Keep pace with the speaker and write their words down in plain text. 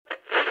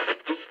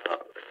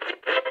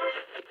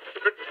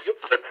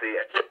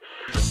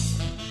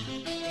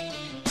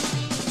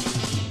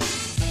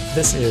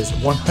This is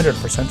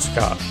 100%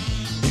 Ska,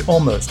 the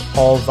almost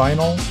all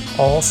vinyl,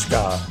 all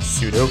ska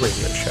pseudo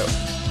radio show,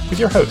 with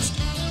your host,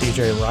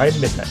 DJ Ryan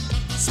Midnight,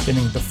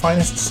 spinning the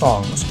finest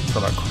songs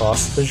from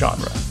across the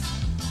genre.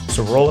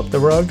 So roll up the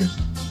rug,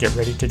 get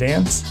ready to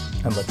dance,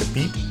 and let the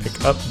beat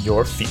pick up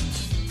your feet.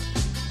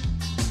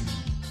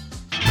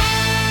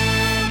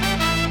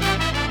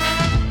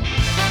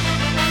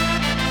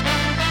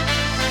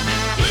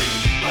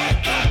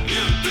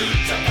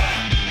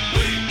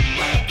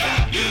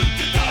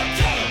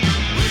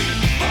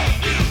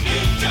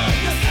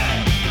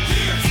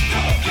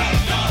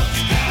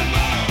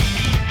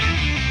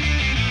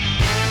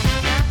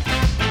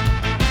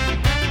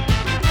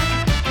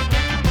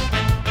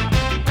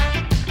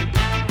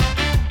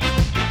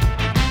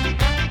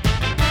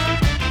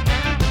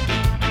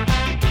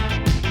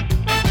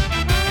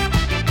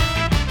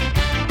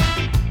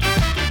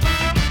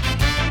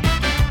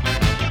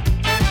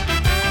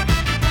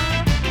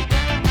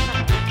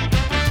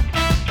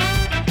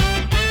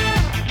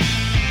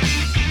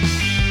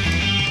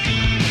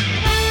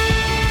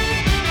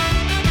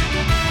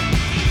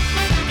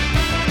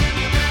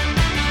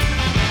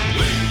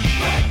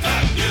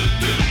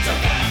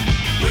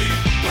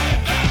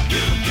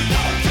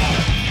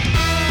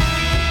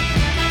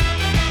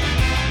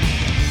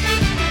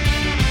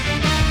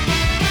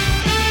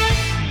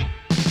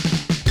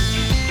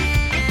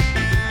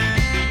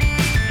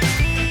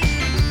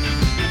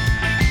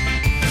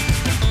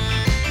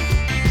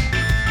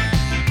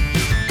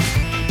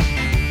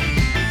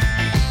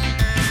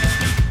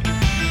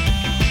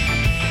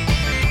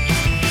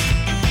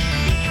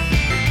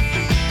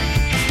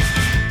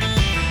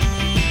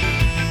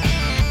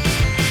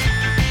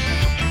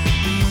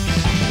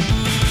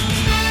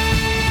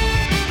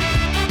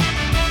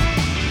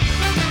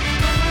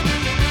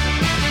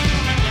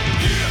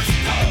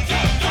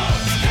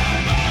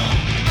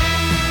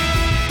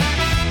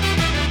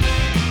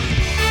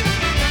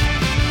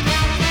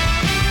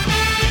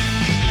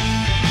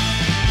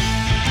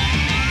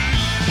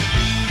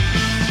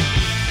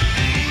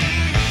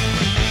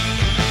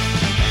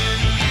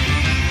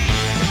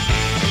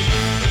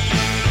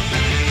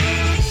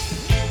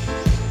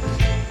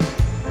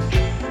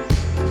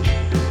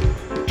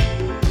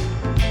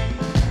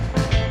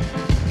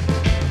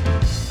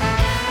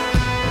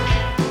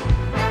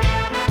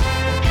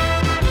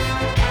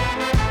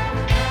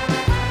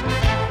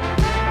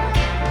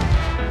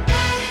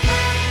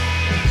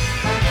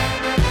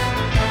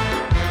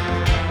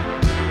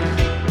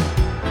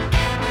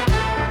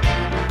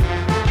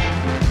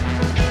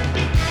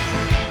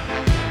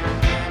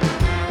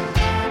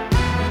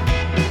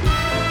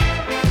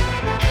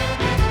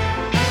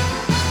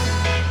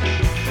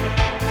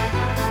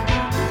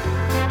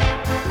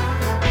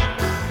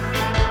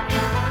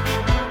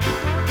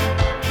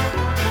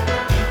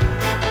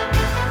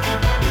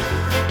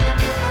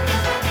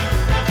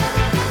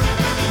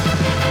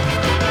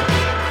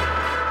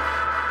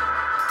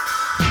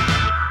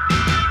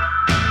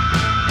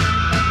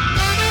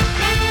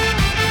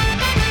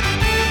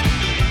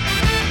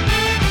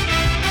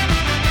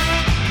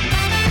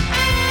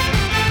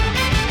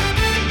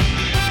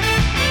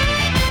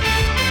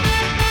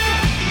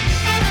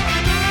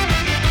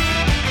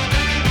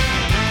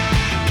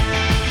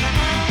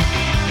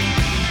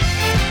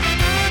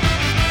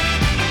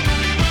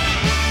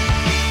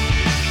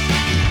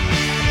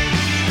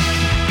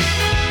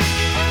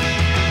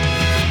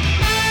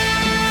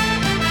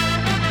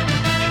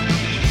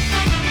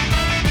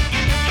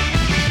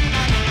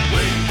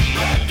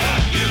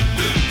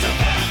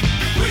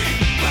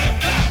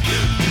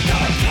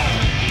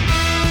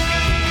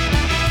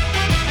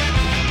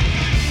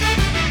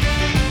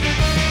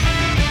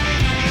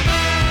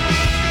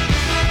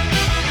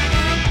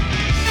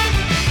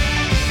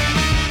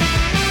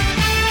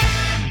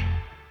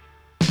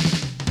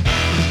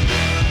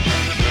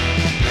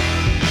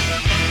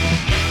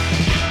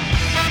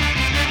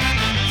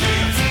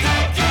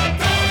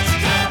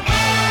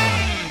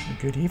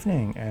 Good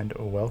evening and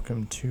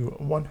welcome to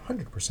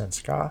 100%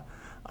 Ska.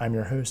 I'm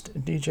your host,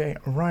 DJ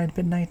Ryan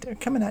Midnight,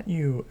 coming at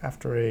you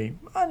after a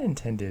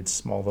unintended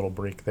small little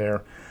break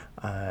there.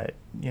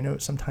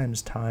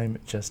 Sometimes time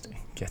just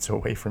gets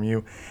away from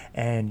you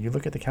and you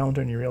look at the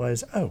calendar and you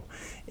realize, oh,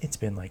 it's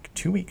been like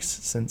 2 weeks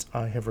since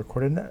I have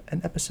recorded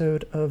an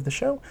episode of the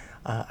show.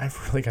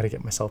 I've really got to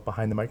get myself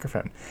behind the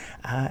microphone.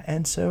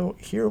 And so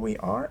here we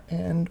are,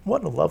 and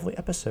what a lovely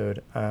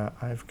episode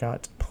I've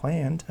got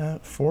planned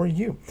for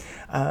you.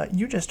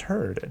 You just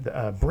heard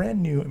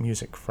brand new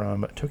music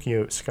from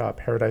Tokyo Ska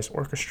Paradise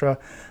Orchestra,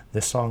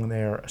 the song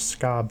there,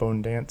 Ska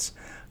Bone Dance,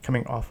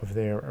 coming off of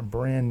their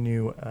brand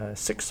new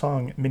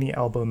 6-song mini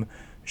album,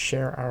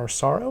 Share Our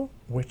Sorrow,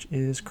 which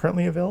is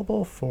currently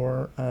available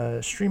for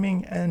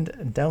streaming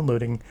and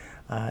downloading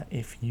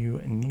if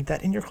you need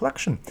that in your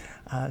collection.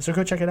 So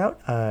go check it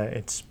out.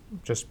 It's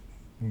just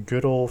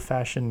good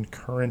old-fashioned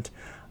current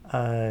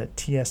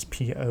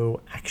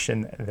TSPO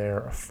action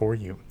there for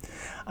you.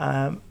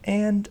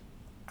 And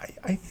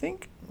I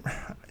think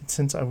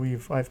since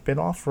I've been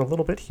off for a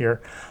little bit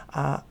here,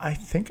 I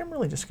think I'm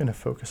really just going to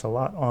focus a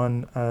lot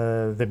on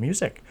the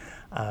music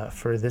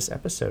for this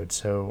episode.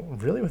 So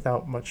really,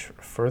 without much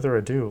further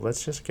ado,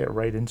 let's just get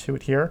right into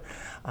it here.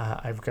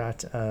 I've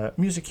got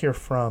music here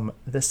from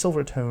the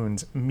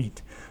Silvertones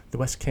meet the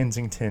West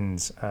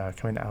Kensingtons,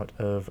 coming out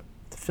of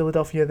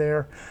Philadelphia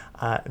there.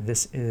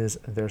 This is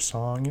their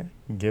song,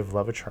 Give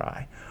Love a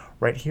Try,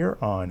 right here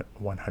on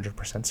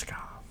 100% Ska.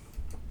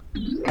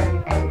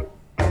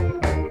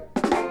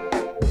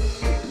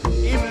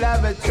 Give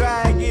love a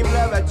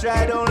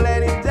try, don't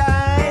let it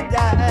die,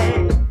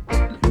 die.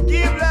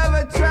 Give love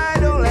a try,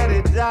 don't let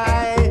it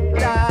die,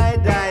 die,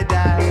 die,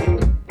 die.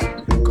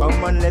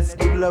 Come on, let's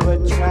give love a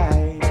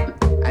try,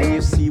 and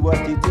you see what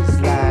it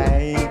is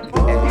like.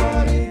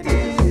 What it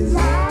is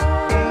like.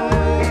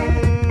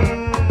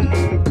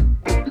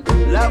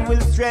 Love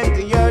will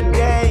strengthen your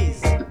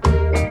days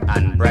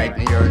and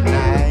brighten your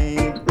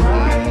night.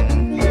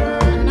 Brighten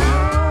your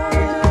night.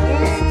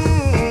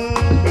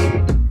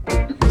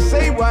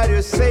 Say what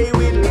you say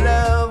with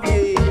love, yeah.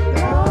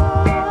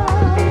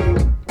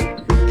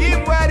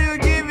 Give what you're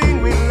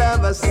giving with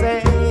love, I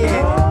say,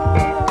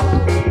 yeah.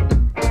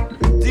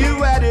 Do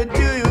what you're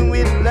doing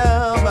with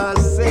love, I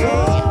say.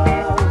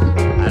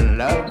 And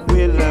love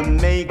will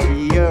make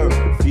your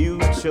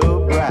future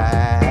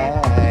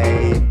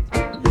bright.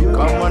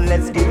 Come on,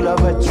 let's give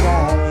love a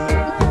try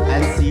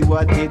and see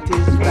what it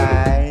is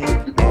like.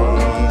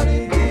 What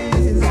it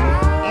is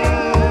like.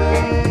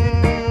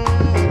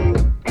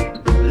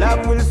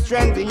 Love will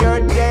strengthen your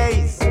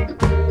days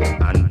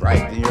and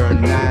brighten your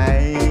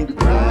night.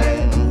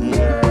 Brighten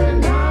your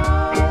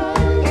night.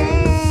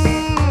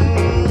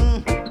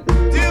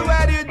 Do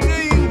what you're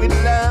doing with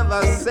love, I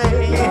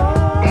say.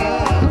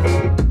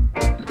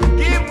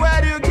 Give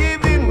what you're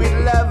giving with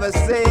love, I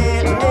say.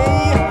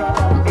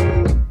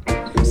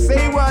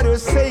 Say what you're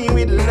saying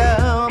with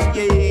love,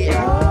 yeah.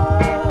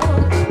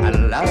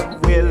 And love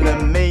will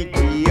make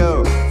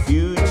your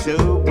future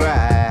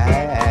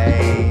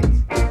bright.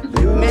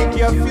 Make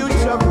your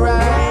future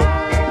bright.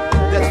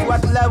 That's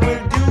what love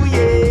will do,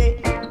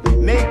 yeah.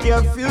 Make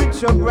your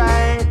future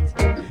bright.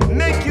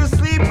 Make you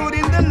sleep good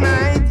in the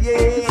night, yeah.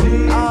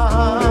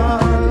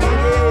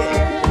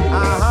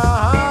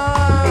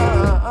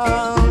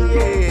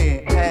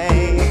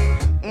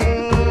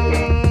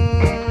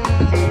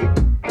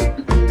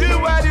 Do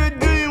what you're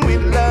doing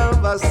with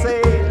love, I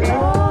say.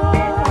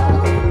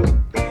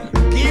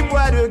 Give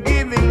what you're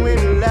giving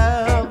with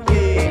love,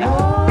 yeah.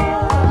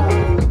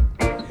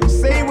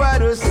 Say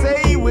what you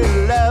say with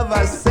love,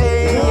 I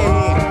say,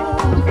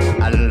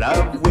 yeah. And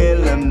love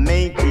will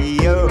make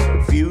your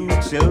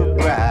future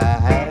bright.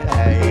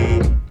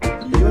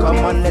 Come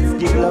on, let's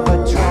give love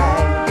a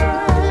try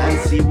and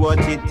see what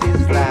it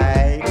is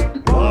like.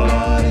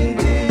 What it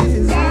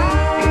is like.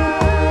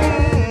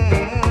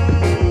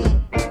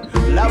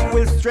 Love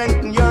will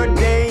strengthen your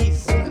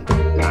days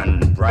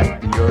and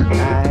brighten your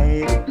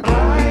night.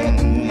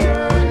 Brighten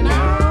your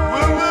night.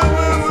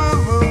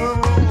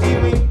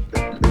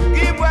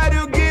 Give what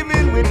you're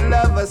giving with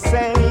love, I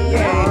say,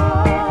 yeah.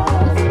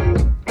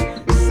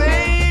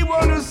 Say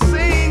what you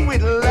sing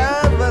with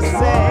love, I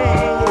say.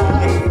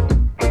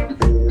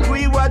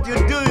 Do what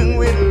you're doing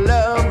with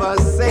love, I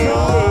say,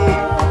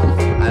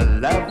 yeah.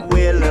 And love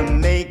will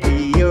make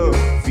your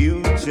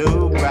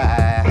future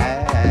bright.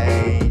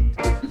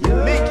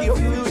 Make your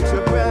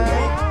future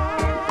bright.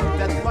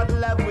 That's what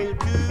love will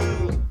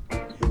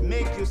do.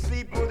 Make you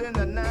sleep good in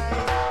the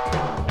night.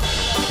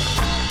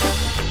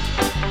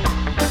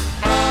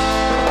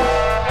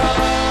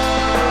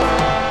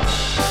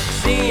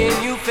 Seeing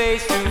you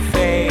face to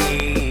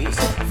face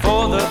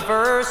for the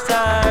first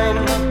time,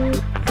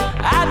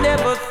 I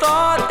never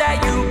thought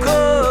that you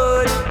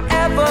could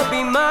ever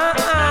be mine.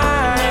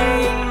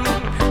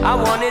 I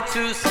wanted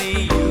to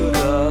see you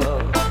the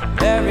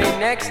very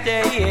next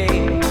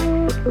day,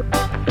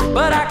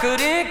 but I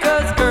couldn't,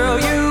 'cause girl,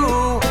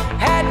 you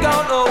had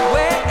gone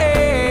away.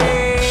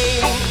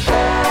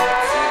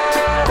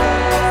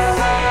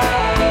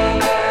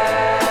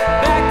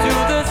 Back to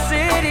the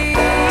city.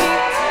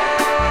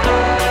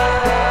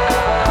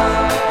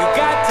 You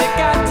got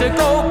to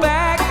go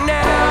back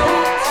now,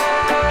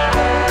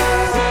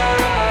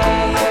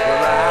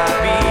 where I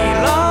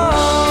belong.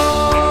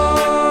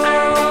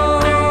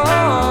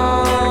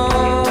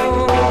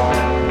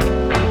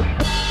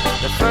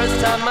 The first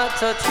time I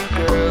touched you,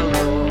 girl,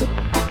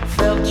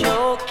 felt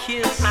your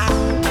kiss.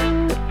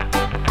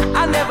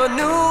 I never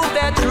knew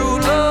that true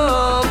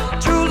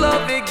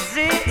love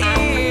exists.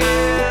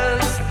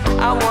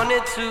 I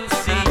wanted to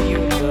see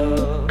you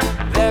the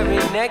very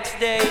next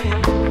day,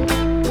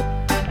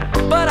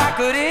 but I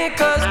couldn't,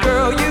 'cause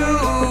girl, you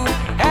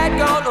had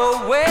gone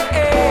away.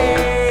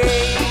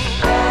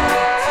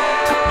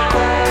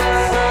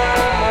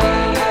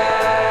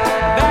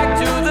 Back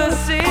to the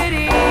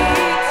city.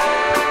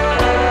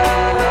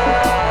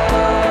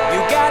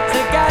 You got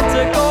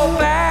to go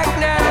back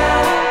now,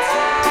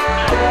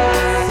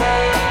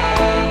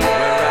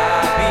 where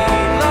I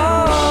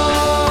belong.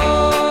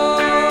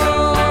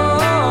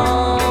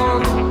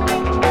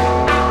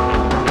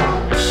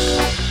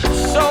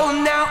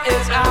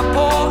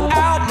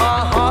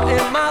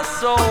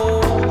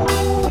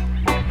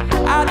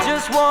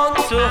 want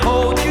to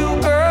hold you,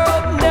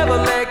 girl, never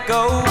let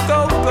go,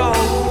 go, go.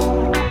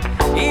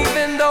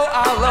 Even though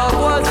our love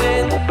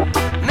wasn't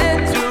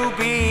meant to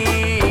be,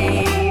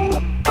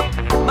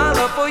 my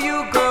love for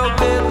you, girl,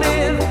 will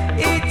live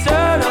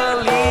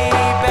eternally.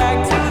 Back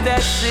to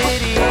that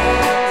city,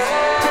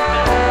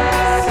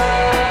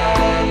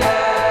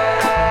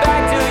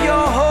 back to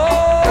your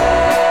home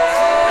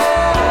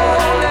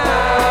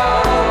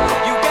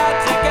now. You got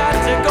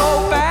to go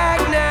back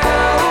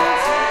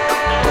now.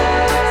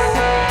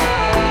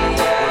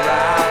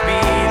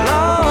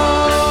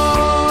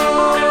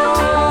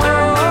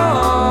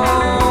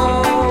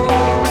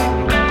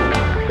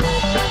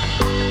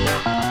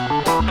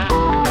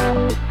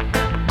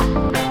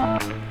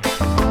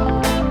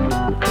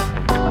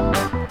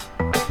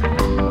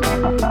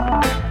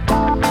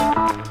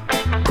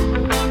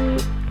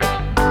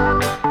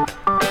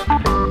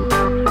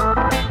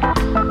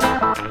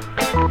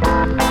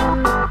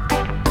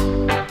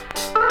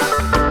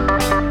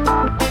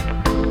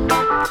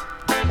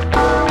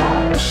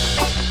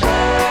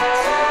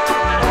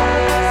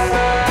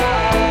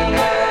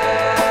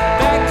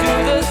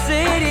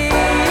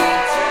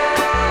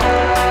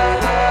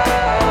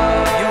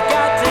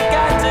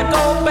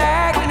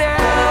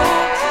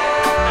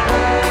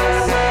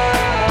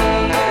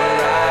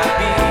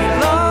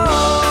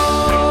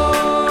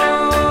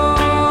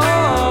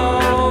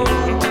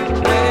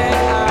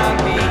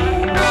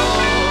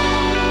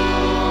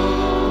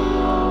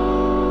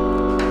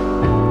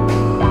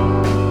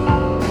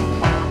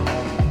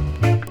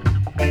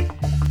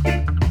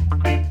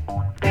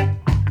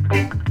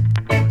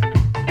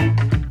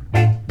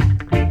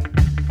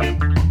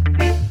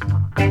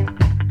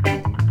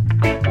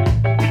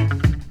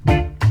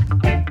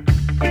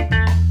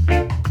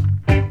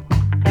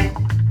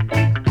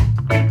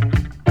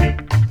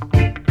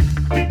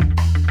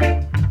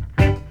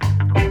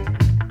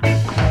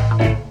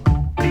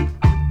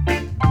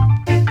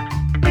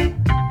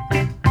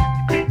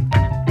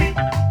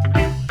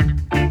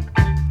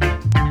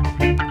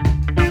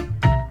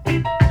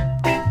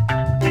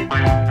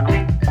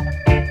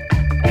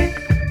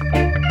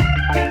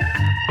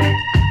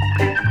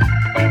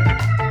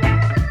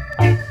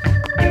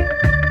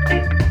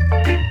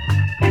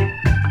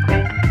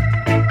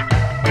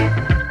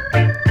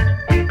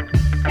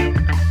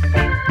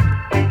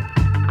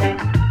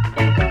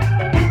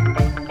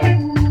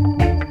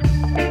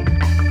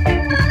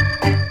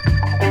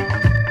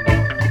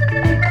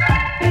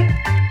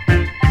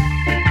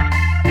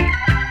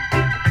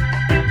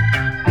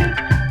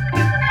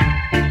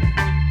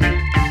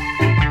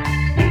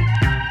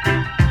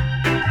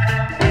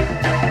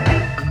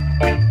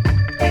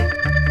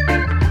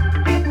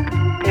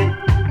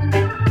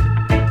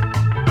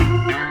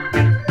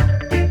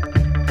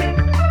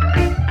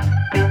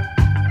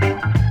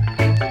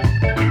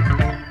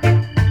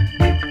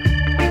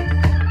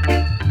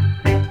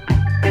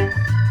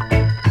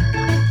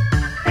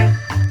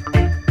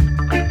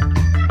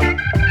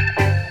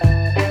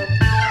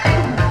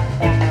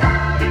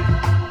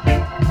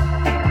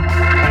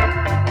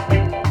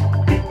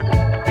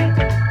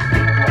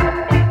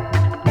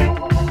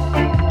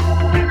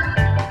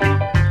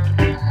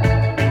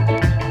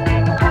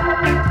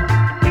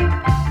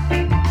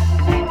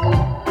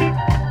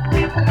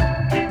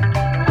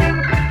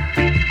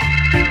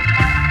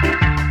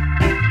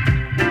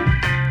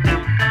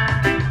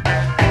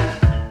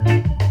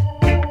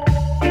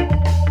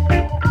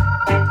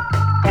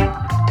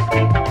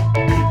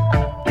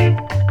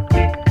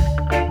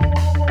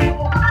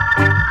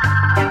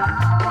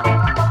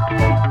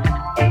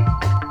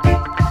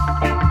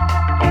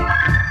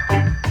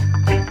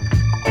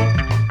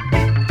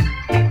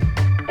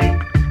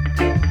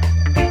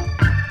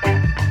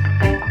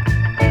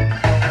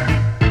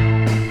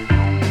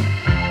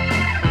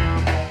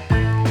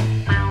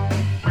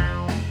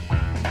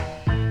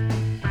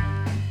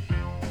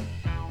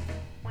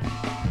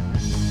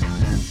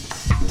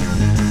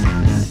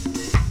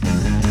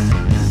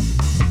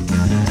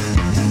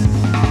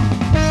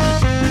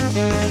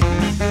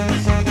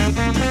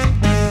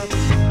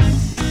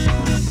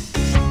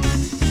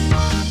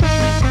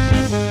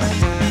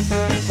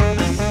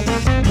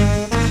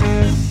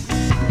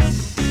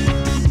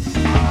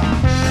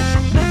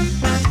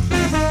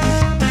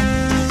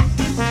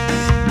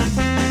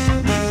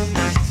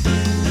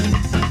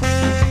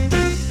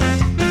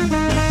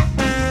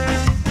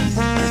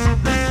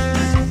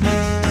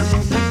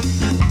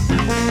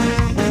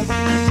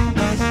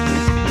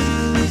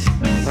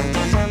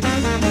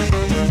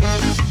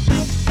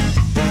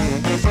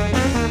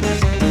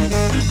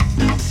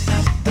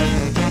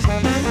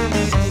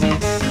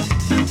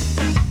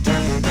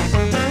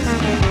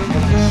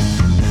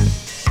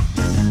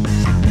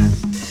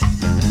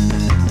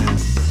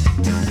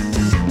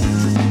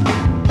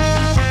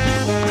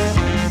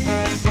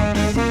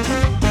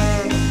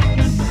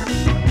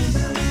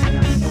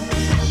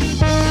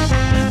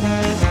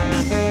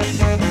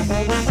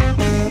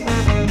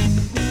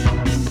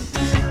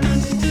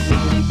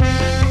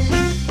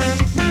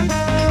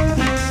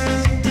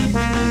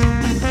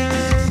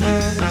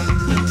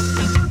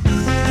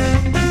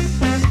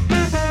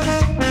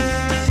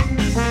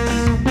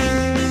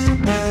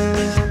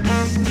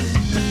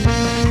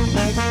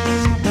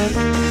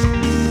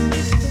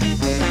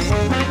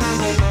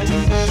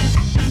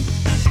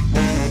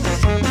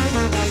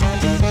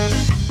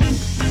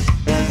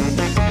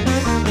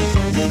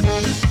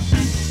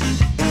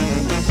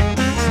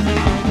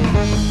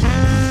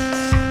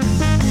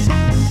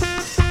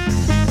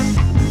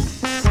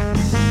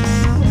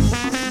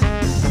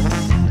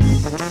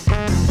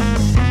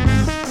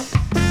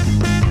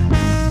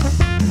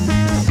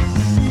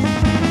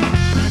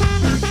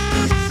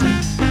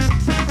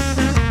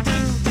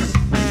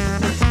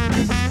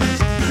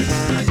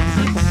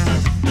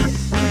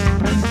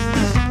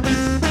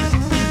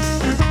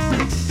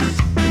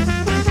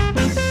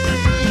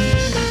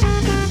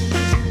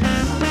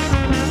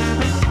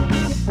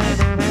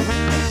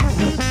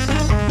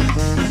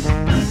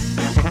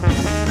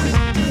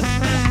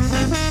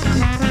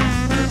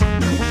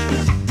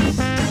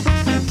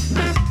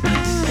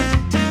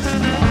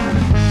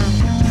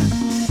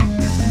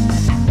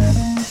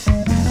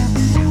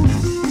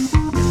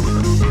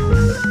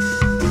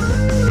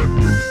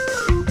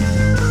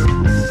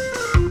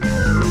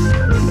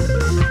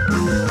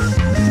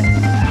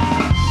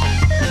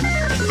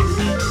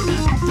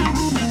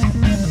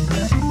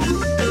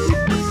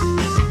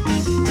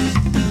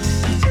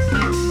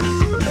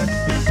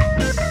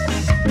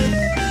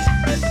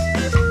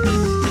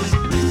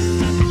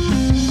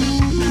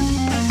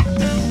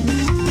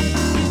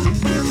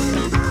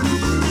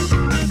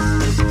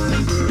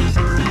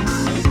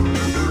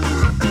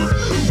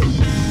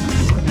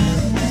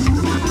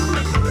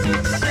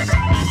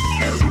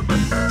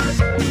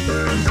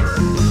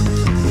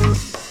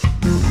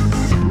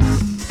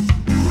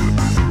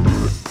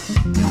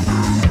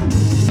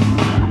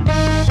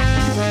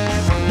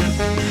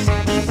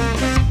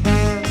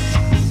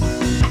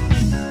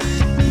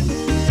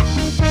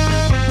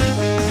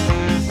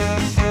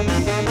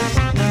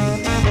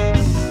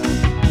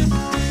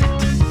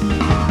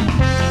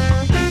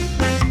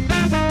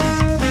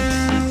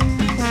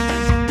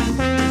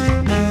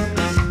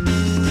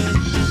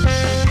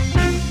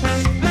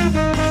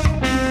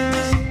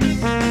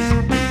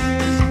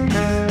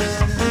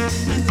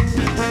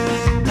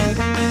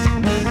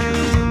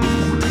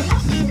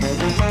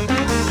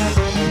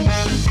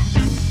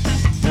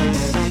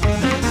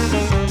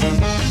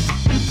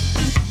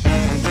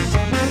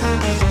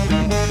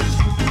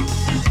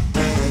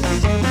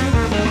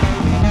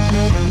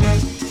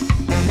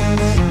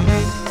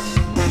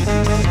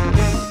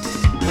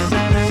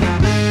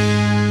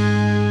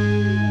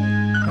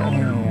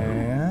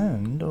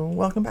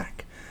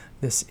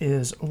 This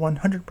is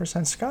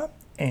 100% Ska,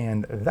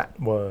 and that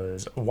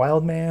was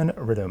Wildman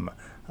Rhythm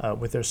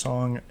with their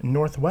song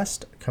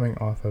Northwest, coming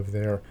off of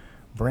their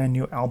brand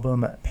new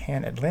album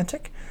Pan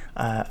Atlantic.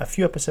 A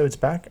few episodes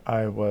back,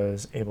 I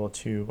was able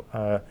to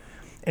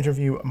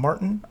interview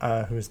Martin,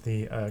 who is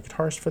the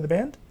guitarist for the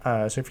band.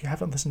 So if you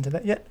haven't listened to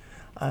that yet,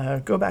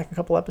 go back a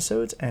couple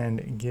episodes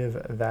and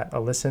give that a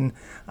listen.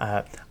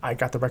 I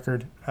got the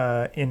record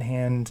in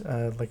hand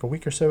like a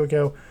week or so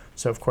ago,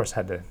 so of course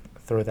had to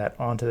throw that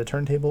onto the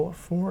turntable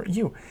for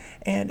you.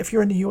 And if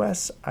you're in the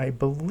US, I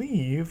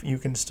believe you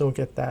can still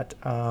get that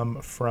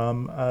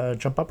from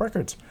Jump Up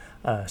Records,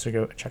 so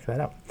go check that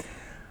out.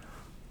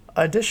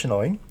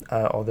 Additionally,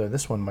 although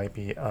this one might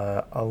be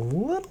a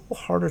little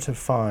harder to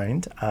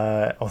find,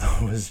 although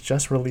it was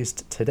just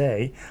released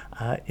today,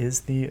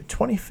 is the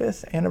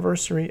 25th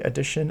anniversary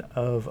edition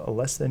of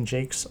Less Than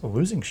Jake's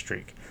Losing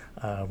Streak.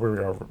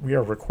 We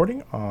are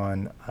recording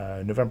on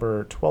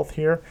November 12th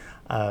here.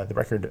 The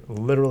record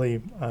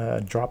literally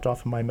dropped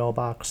off in my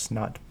mailbox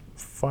not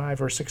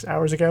 5 or 6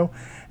 hours ago,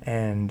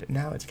 and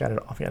now I've got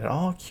it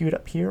all queued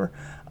up here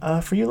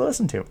for you to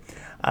listen to.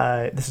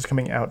 This is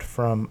coming out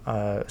from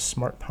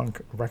Smart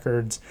Punk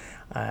Records,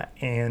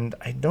 and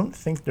I don't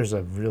think there's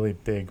a really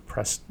big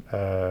press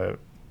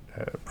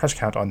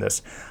count on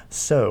this.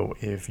 So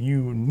if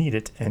you need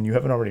it and you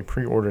haven't already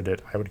pre-ordered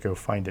it, I would go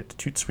find it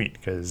toot sweet,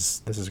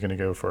 because this is going to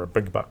go for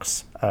big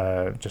bucks,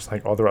 just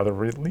like all the other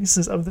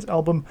releases of this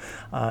album,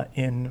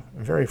 in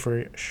very,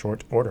 very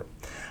short order.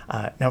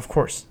 Now, of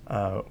course,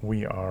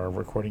 we are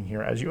recording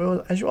here, as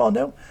you all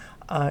know,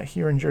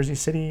 here in Jersey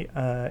City,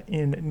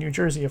 in New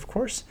Jersey, of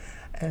course.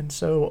 And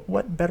so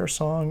what better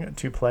song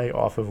to play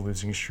off of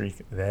Losing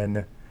Streak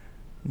than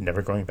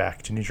Never Going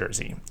Back to New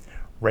Jersey,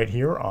 right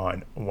here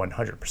on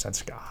 100%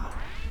 Ska.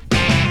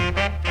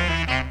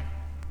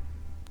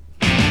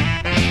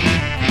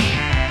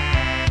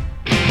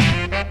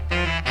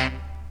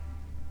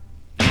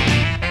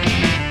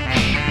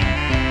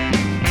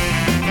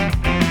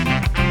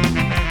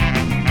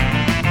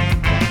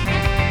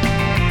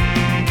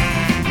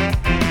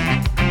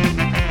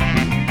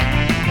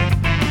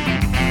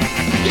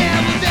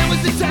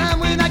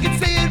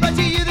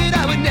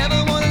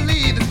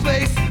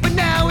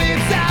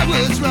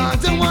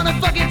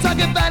 Talk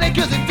about it,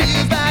 cause it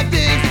feels like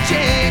things have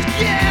changed.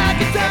 Yeah, I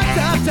can talk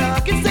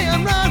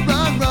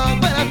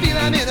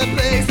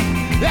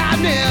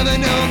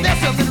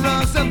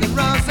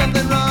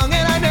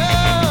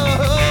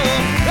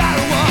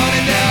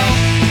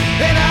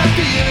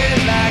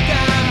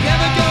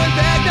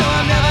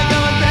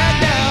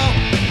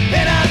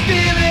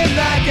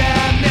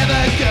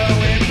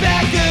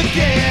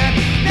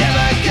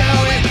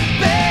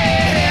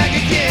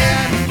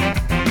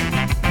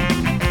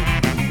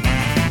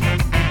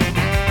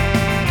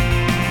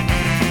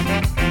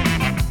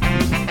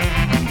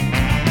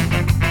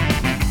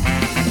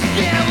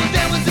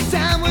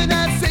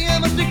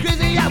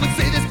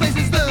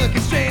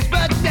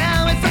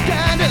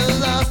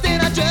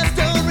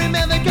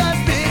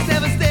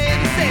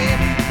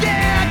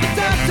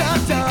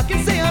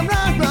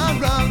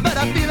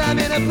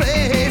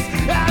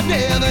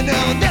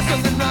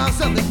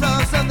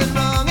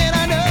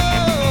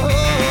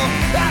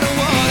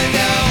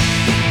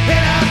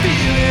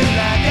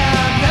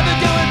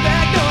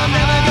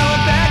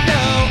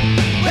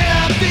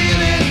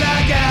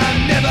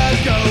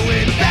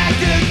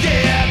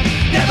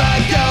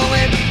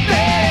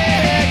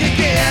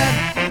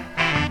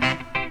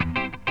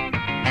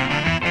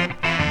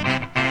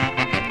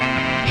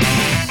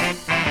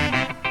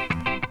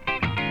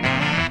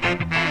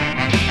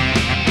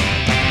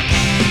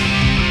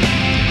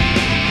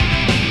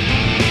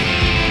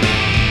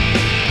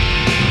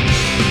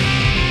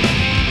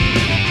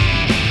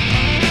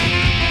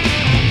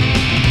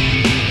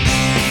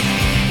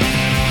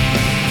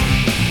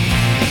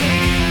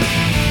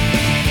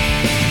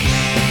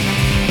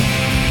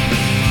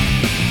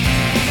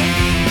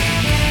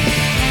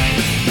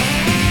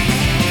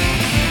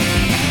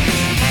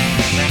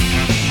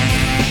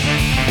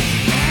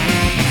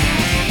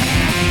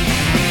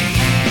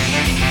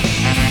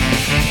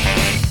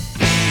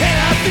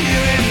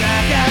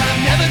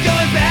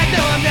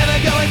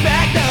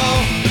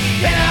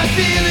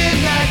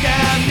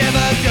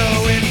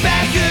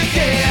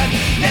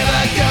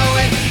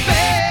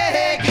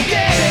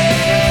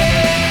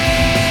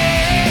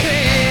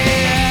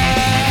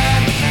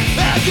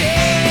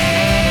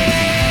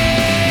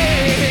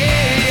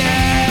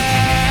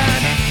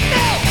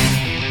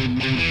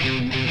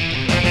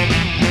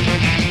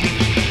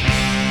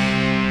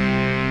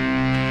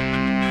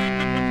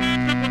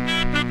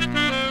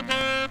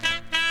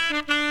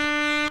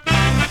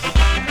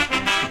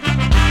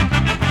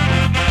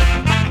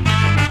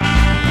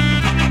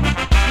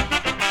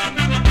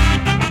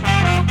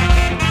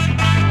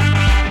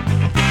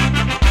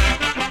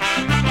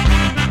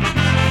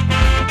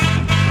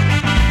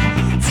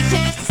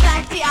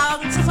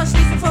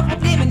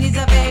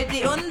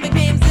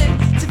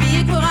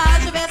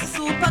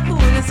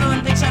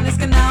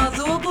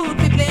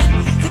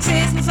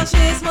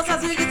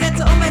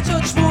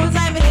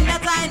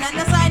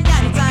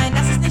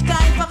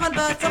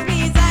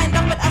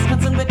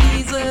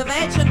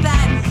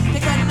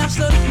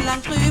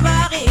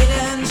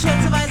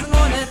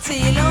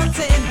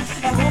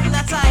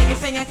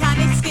Finger kann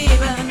nichts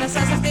geben, das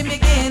Herz auf dem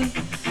Beginn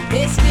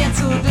ist mir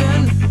zu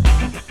dünn.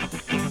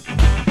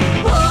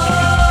 Oh, oh,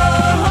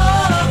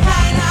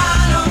 keine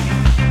Ahnung.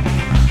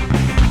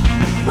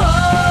 Oh,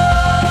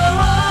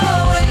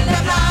 oh, in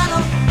der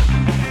Planung.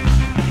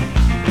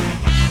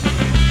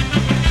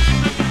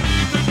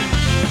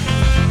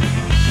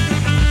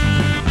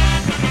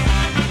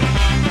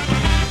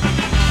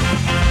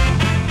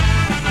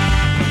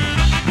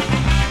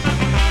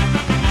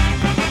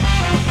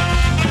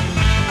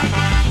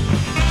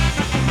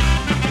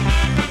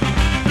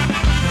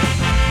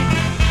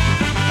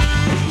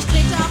 Ich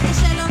trete auf der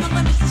Stelle und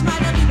unterricht sich mal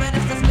darüber,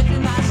 dass das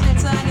Mittelmaß schnell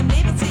zu einem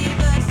Nebenziel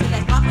wird.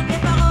 Vielleicht braucht man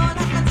Reparon,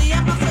 hat man sie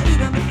auch noch so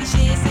über. Mit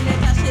Klischees in der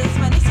Tasche ist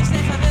man nicht so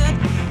schnell verwirrt.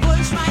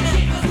 Bullenschweine,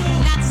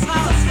 Nazis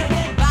raus.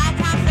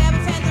 Wahlkampf,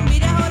 Werbephantom,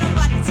 Wiederholung,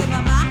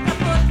 Wartezimmer, macht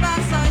kaputt,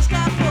 was euch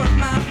kaputt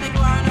macht. Big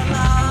Warren und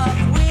Love,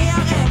 we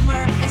are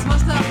immer. Es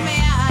muss noch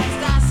mehr als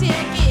das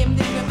hier geben.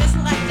 Dem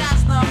Gewissen reicht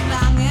das noch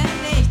lange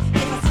nicht.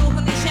 Wir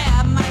versuchen die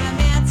Scherben einmal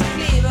mehr zu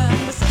kleben,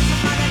 bis es zu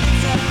meiner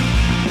Hitze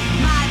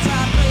mal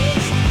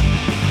zerbricht.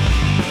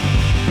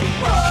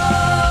 Oh,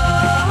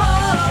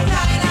 oh,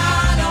 keine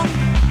Ahnung.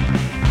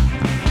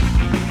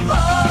 Oh,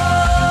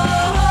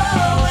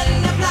 oh, in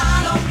der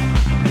Planung.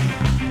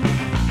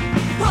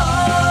 Oh,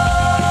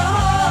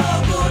 oh,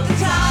 gute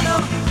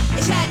Tarnung.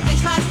 Ich hätte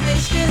dich fast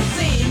nicht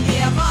gesehen.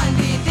 Wir wollen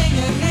die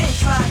Dinge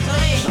nicht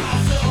verdrehen.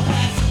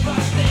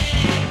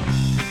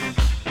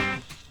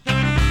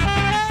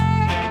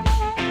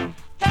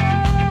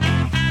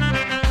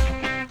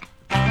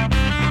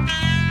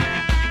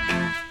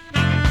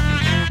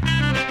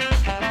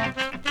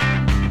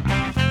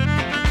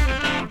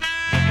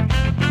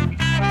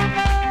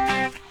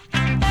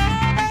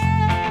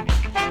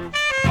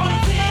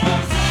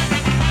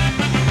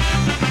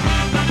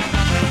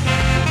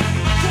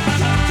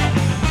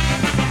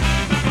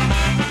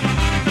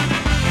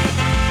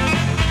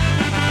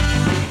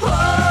 Oh,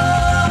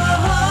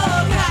 oh,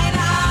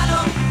 keine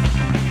Ahnung.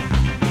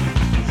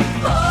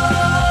 Oh,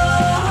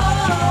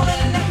 oh,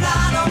 in der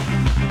Planung.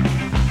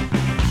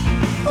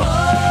 Oh,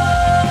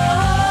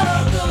 oh,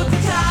 gute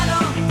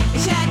Tarnung.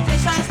 Ich hätte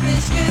dich fast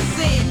nicht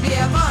gesehen.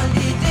 Wir wollen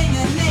die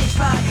Dinge nicht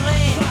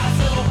verdrehen.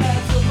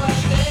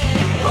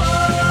 Oh,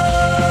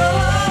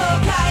 oh,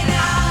 keine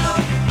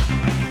Ahnung.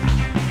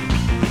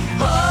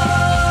 Oh,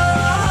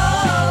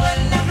 oh,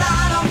 in der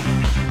Planung.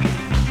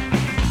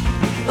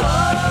 Oh,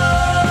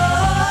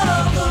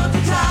 oh,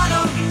 gute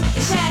Tarnung.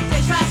 Ich hätte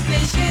dich fast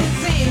nicht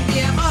gesehen.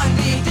 Wir wollen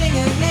die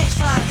Dinge nicht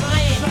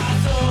verdrehen.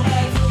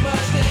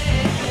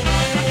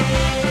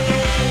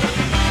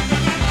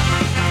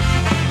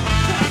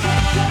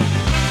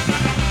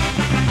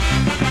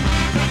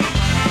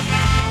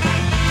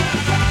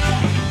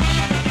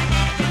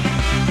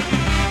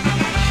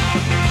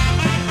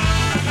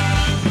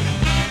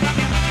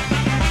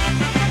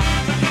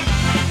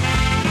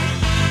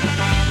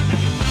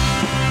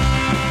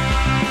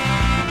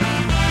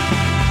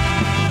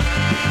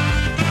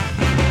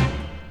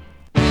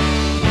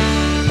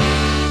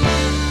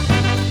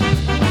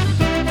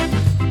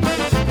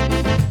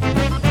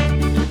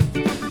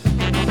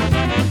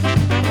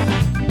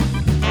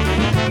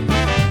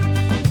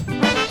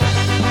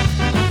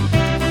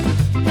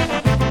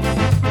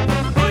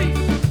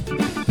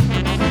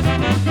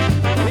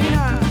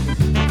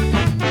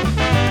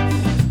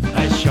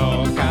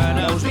 Això que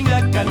ara us vinc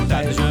a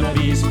cantar és un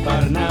avís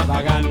per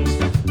navegants.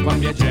 Quan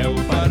viatgeu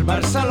per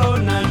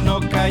Barcelona no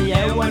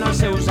caieu en els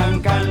seus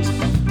encants.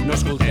 No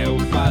escolteu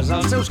pas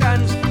els seus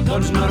cants,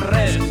 doncs no és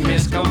res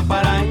més que un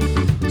parany.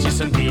 Si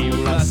sentiu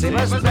les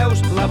seves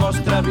veus, la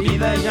vostra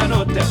vida ja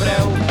no té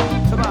preu.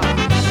 Va!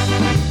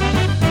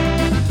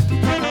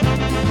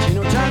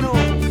 Xino Xano!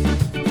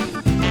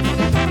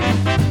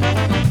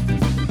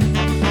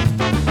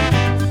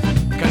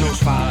 Que no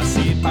us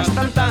faci pas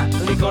tantar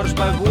licors,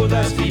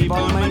 begudes i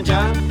bon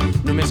menjar.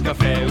 Només que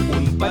feu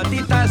un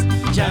petit tast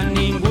ja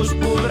ningú us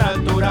podrà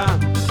aturar.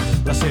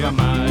 La seva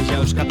màgia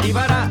us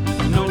captivarà,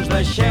 no us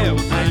deixeu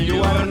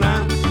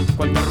enlluernar.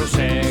 Quan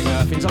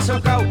t'arrossega fins al seu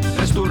cau,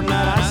 res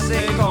tornarà a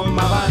ser com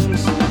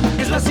abans.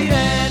 És la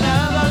sirena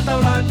del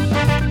teulat.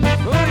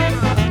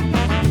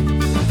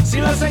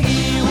 Si la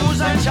seguiu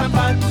us ha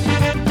enxampat.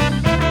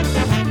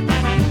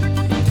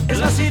 És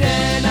la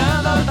sirena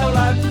del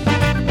teulat.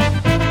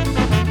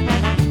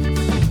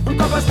 Un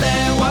cop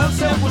esteu al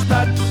seu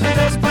costat,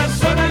 eres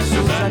persona i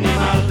surts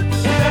animal.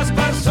 Eres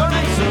persona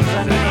i surts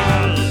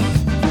animal.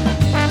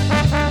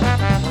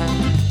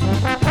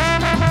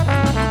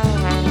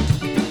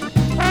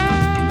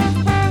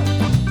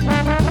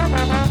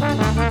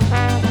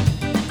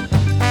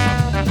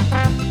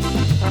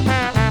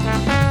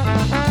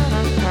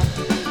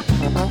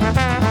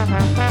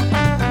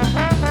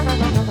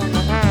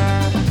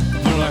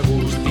 No la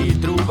gust hi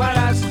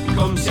trobaràs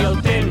com si el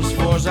temps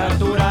fos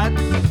aturat.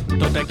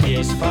 Tot aquí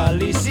és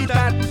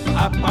felicitat,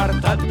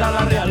 apartat de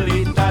la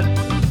realitat.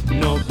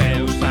 No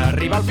veus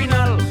d'arribar al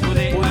final,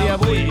 poder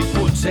avui,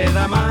 potser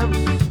demà.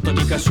 Tot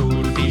i que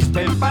surtis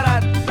ben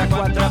parat, de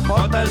quatre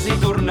potes hi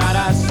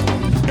tornaràs.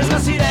 És la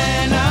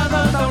sirena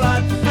del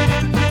teulat.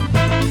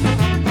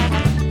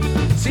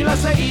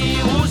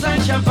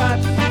 enxampat.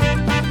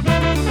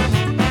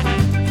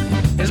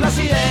 És la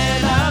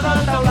sirena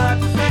del taulat.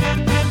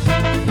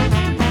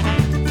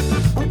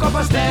 Un cop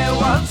esteu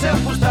al seu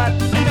costat,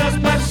 entre es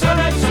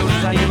persona i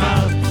surts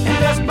animal.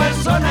 Entre es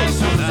persona i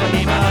surts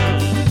animal.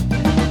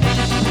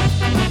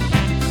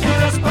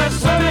 Entre es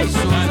persona i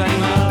surts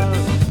animal.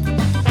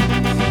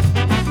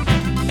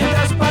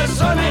 Entre es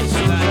persona i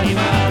surts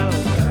animal.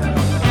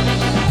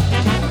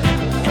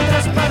 Entre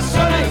es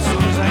persona i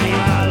surts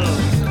animal.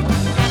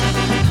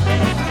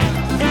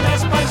 Entre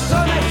es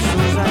persona i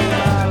surts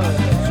animal.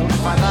 Surts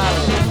fatal,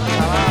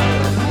 xaval,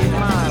 i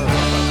mal.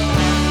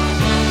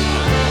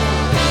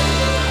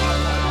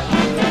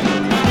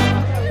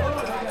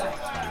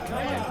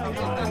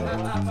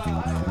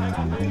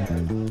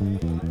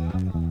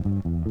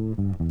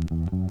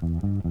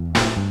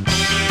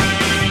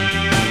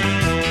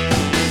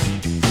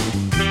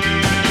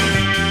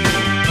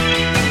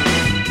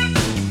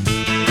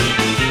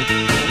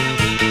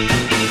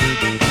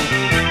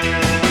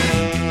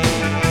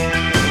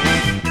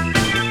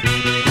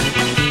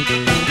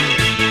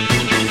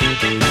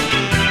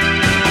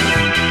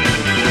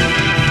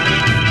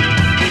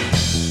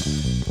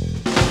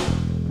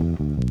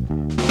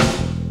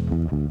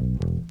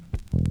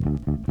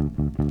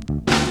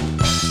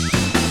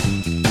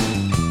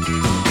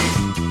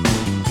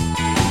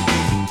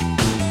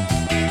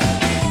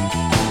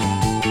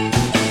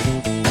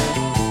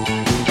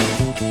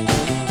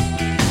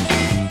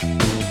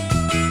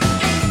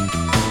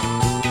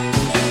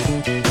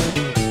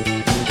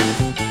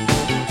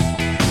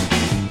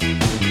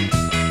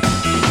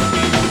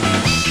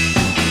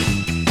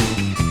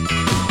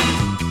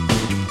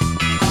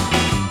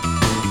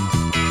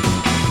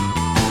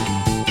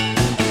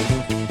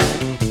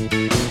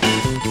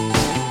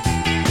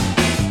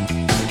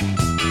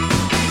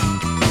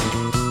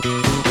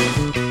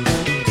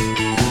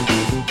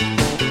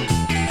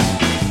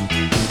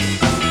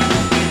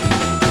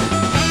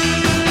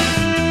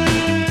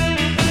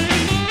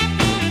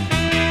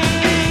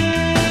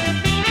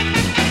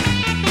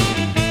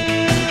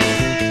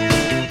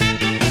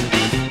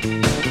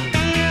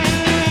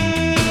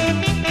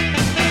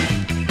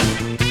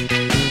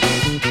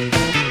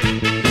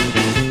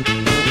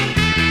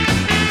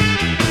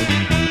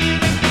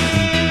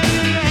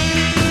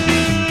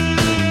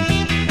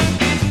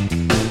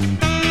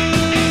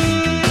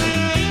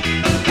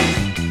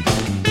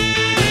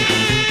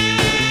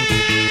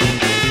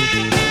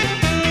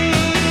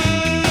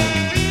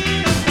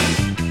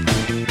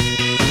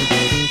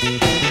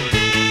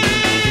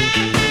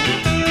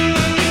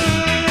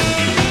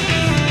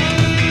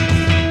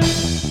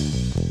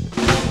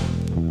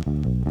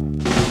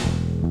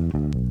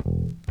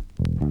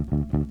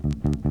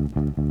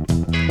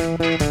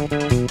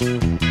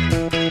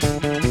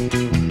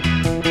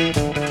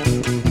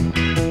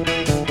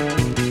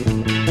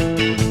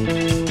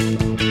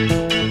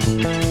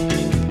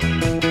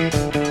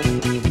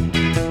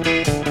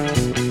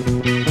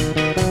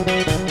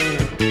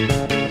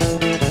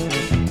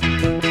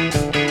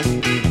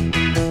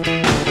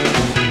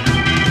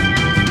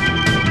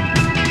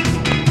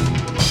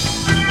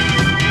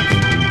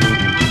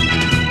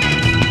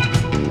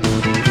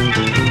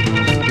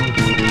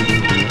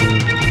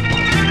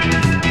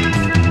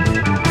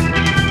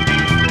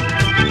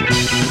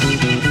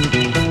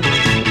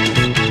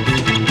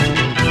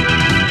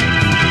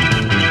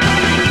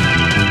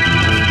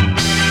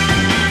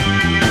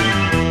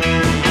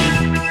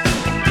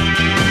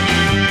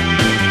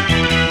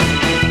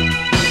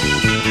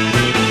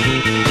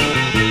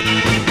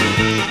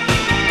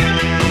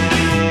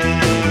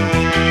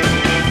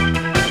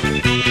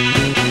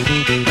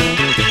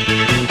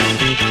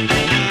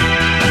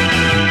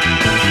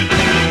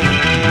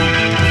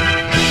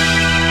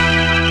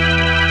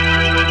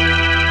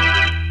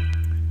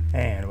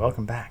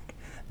 welcome back.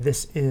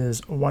 This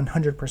is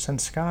 100%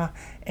 Ska,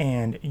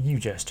 and you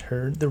just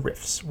heard the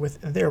Riffs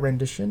with their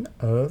rendition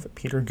of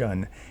Peter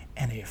Gunn,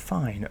 and a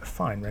fine,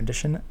 fine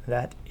rendition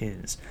that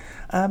is.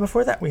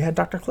 Before that, we had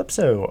Dr.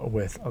 Calypso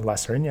with La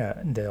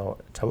Serena del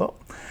Talo.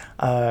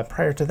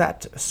 Prior to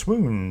that,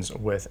 Swoons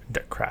with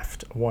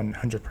Deckcraft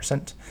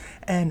 100%.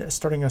 And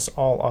starting us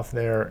all off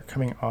there,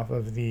 coming off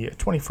of the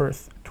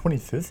 25th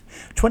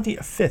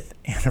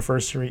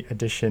anniversary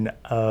edition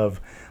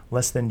of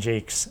Less Than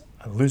Jake's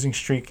Losing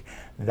Streak,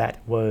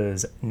 that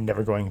was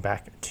Never Going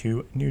Back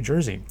to New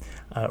Jersey,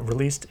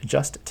 released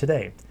just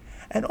today.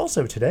 And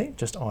also today,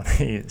 just on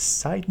a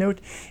side note,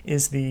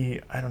 is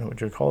the, I don't know what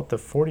you would call it, the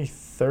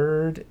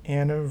 43rd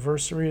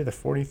anniversary of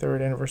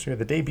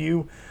the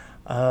debut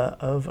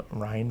of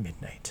Ryan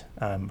Midnight,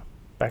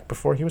 back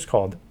before he was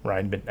called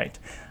Ryan Midnight.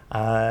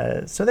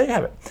 So there you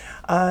have it.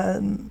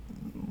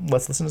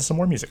 Let's listen to some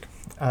more music.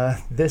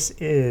 This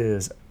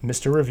is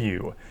Mr.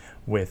 Review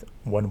with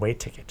One Way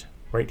Ticket,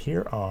 right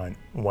here on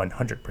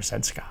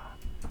 100% Ska.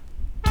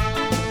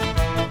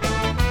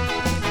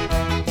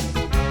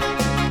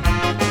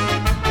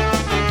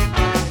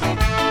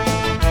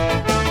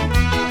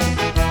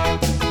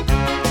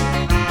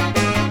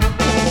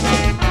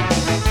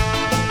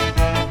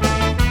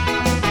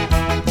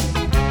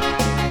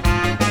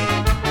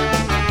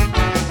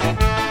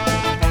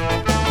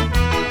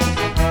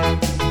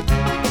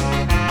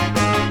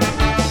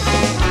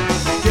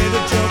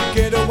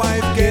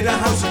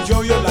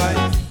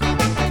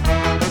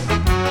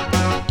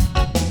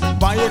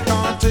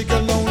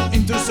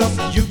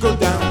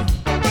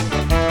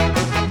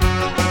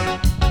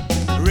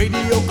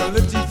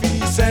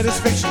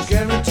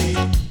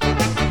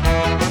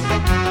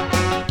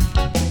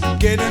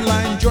 Get in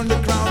line, join the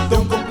crowd,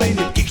 don't complain,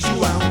 it kicks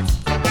you out.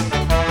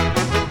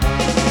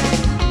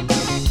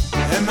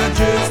 Am I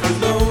just a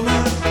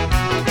loner,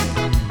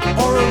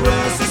 or a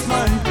restless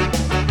mind?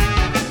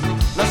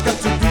 Life's got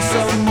to be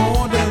some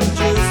more than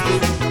just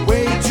a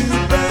way to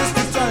pass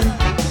the time.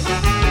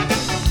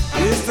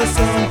 Is there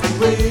something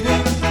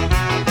waiting?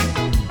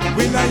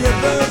 Will I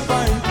ever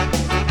find?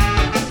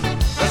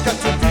 Life's got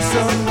to be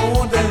some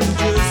more than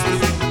just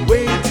a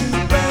way to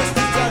pass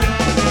the time.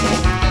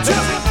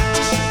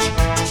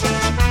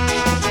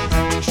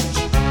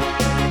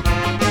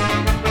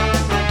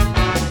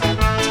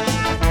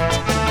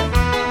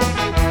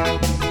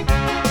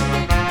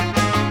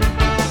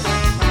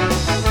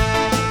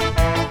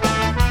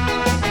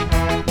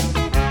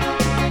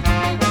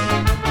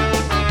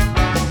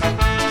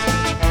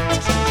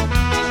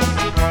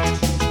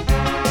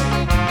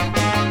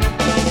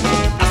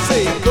 I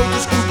say go to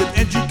school, get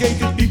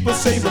educated. People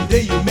say one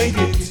day you make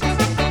it.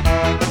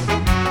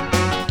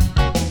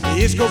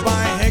 Years go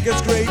by, hair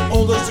gets gray,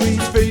 all those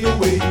dreams fade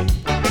away.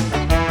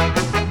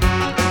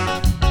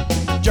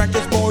 Jack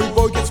gets boy,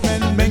 boy gets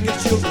man, man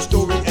gets children,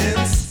 story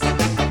ends.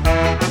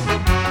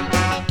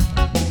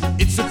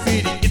 It's a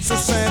pity, it's so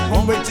sad,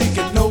 one-way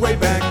ticket, no way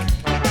back.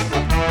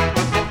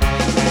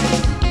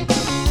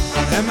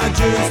 Am I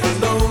just a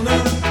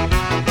loner,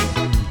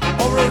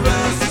 or a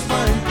restless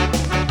mind?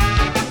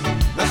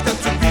 There's got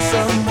to be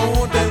some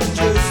more than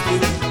just a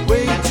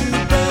way to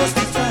pass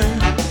the time.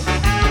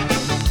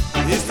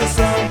 Is there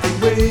something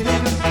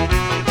waiting?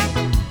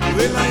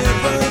 Will I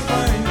ever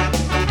find?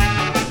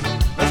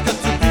 There's got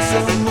to be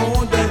some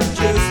more than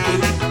just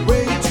a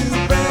way to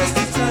pass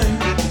the time.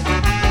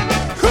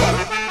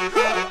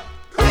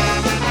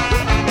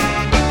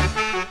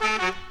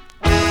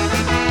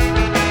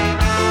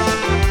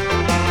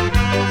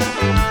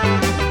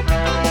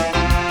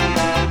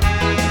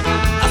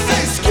 I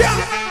say skia!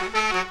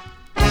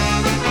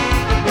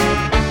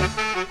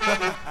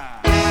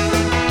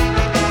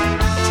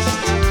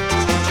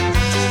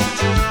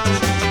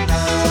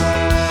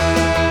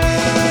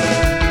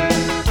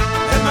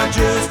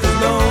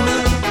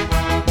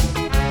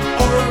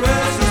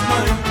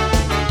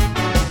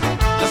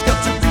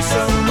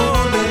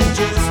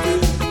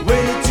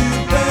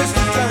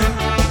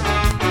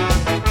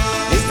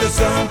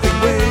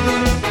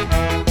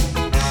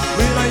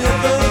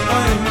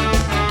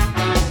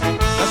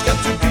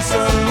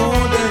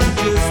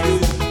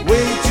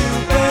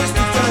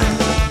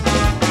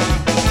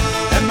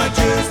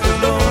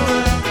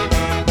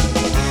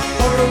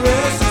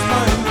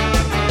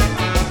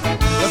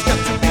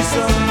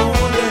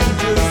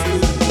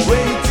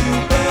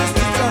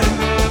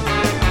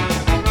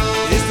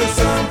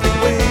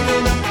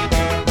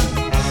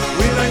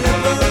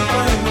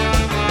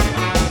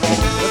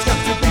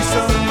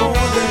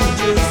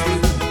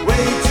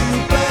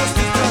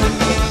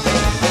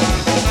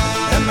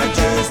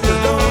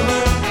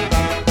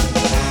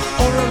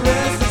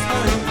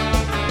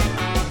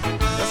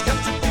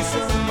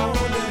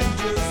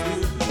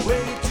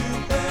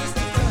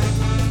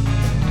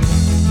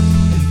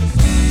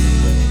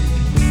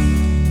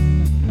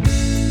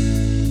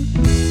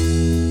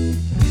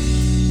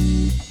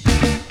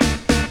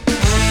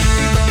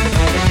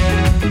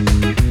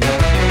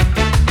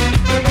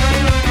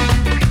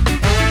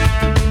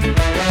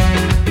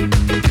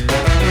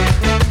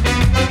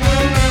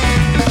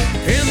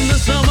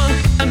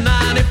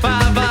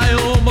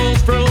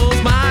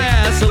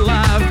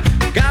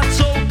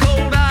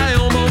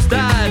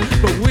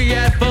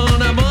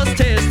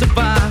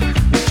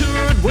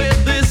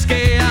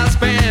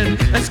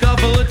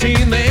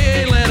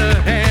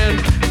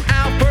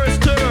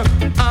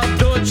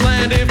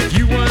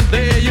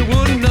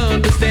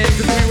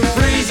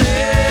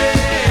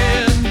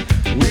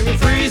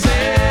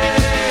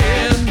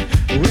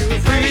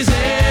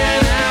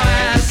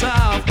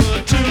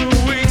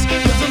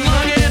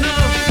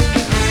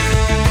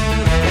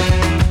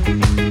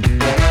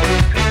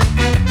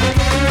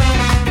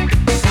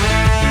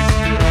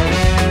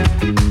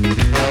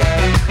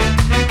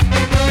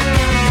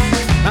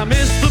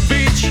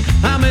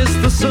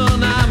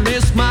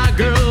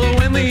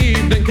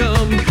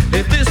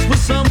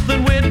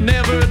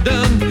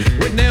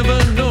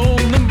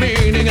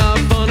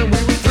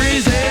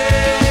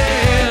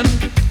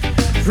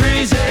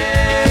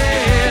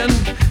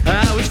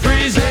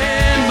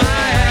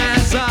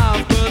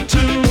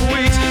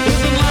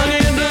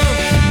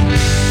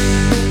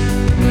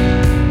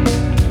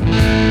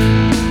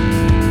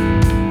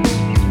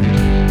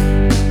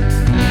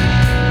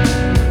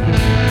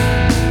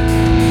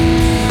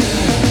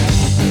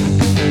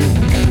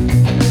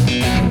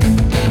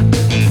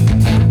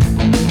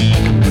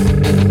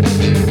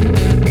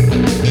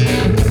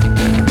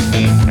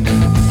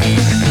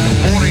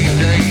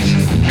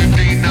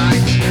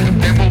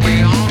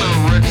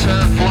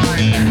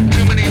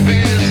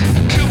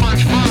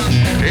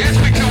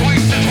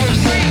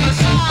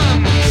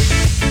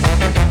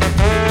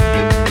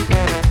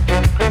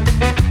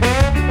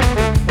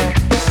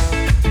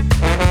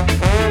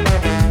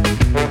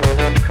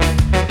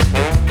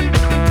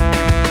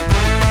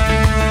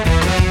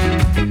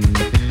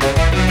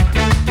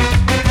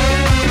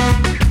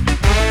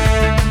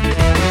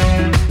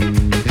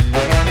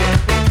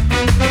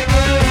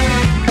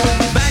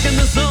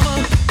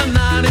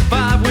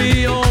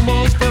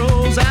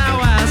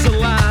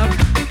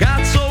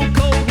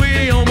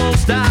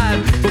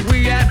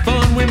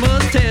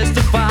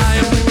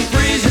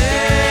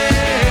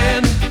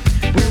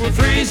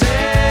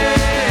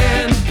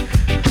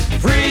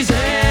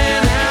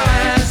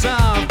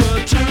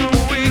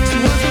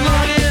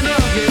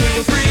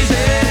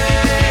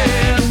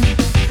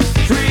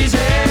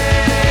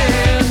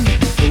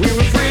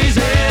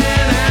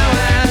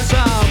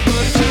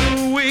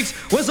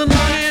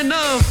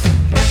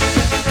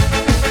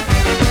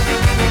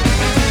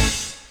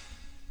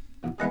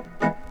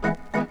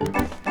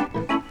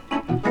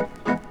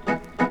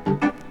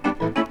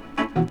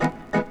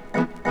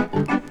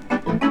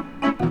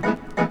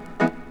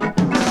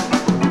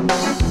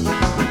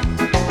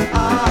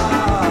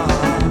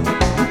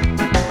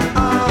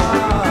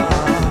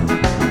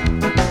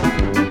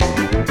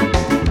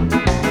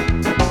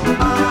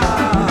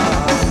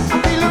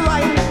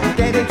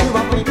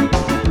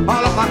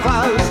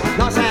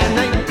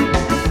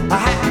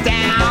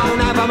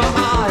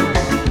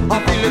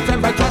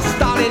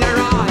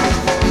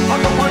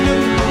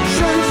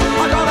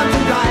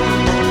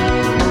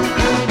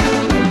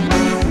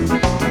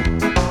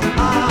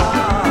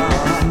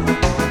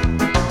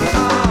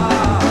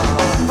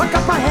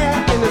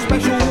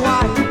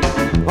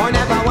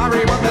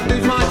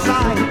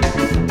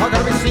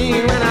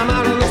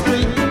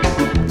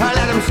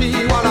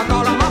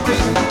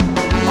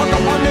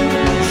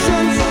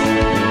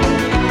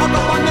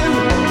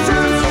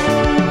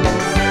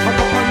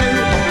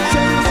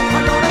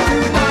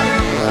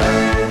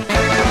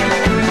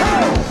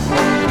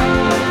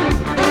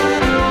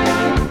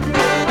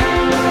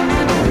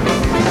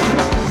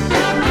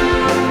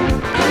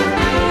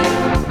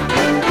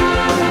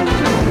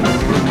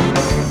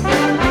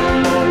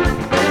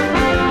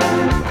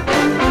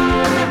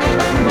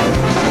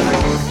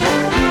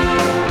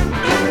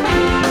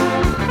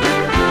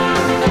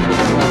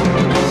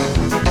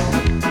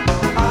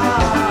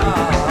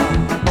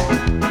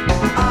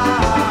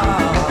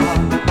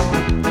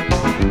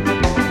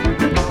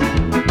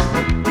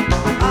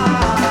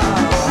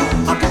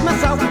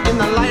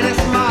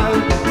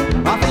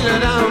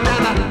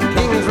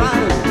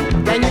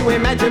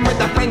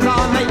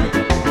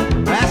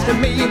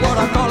 me what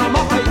I call on my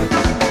feet.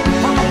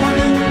 I got my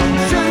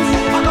shoes,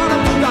 I got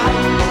them tonight.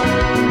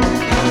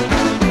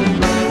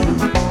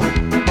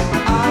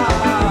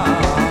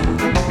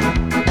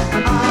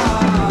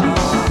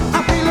 I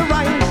feel the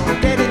rain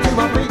getting to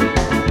my feet.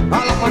 I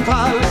like my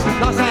clothes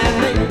nice and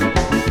neat.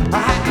 A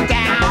hat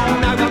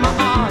down over my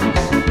arms.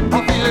 I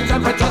feel the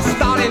temperature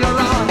starting to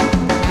run.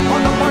 I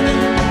got my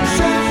new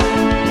shoes.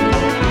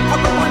 I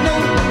got my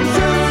new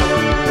shoes.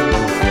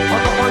 I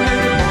got my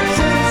new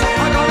shoes.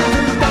 I got them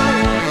today.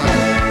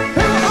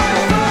 Here I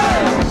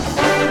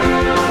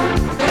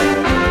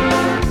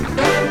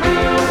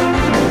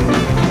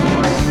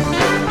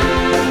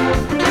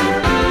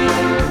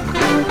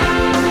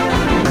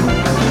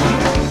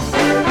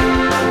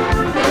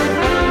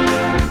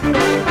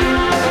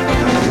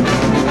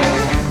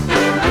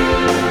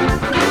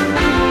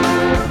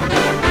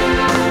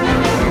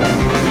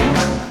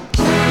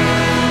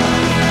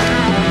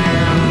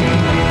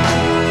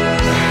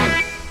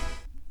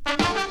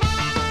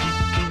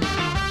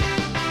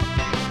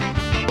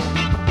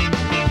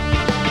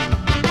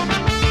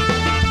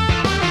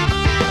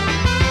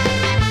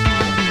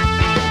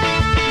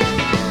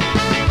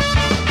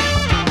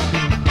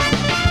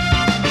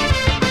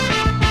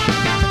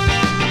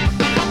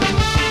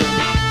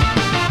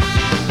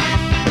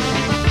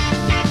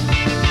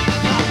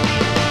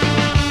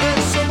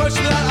There's so much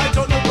that I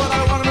don't know what I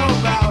wanna know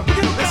about.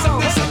 There's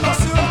something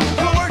supposed to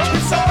the work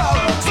itself out.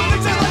 Some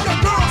things I like of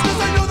girls 'cause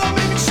I know they'll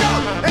make me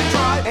shout and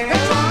try and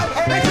try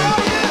and try and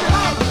out.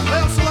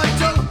 I also like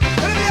dope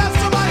and in the ass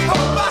of my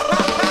home.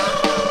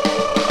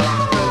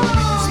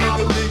 See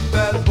the big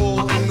fat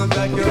hole in the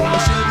back of my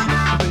Chevy.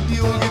 Maybe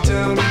you'll get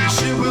down and the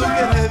shit will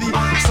get heavy.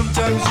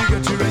 Sometimes you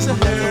got to raise a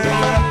hair,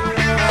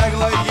 act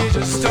like you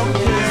just don't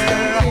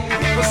care.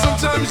 But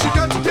sometimes you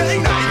got to get a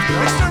knife,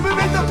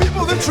 exterminate the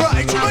people that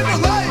try to run your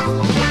life.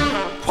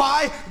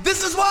 Why?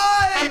 This is why.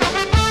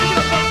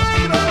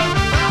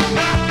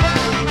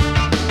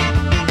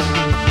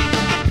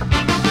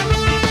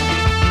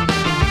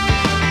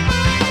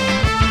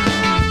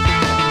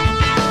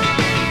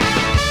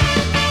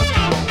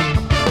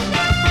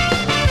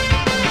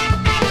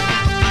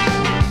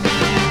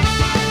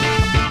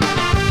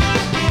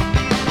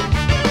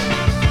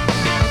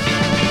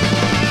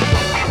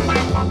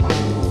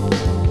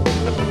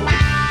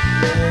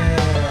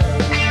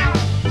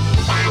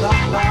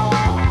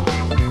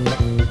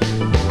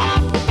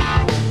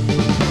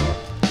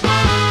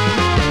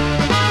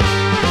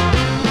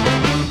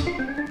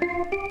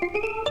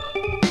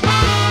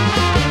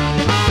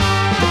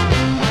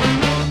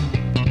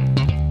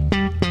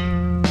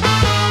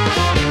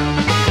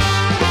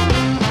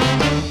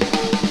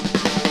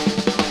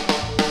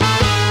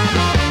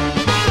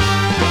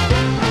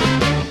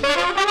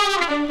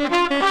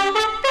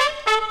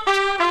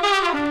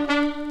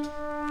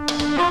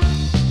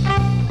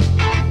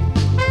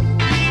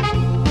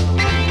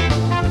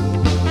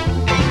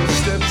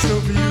 Stepping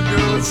stone for you,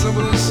 girl. It's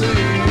simple to see.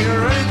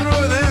 You're right through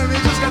with him. You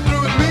just got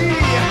through with me.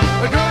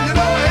 A girl, you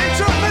know, ain't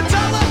your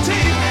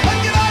mentality. And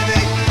you know, I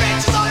think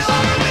bitch is all you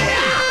ever be.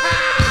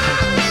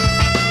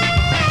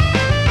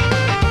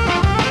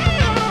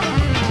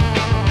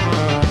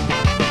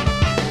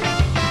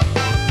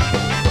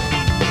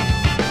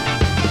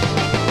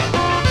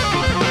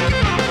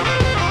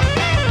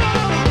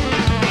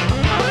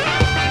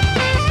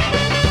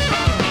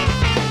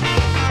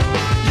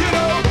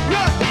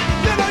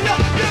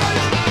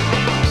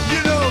 You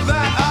know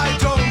that I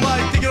don't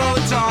like thinking all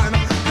the time.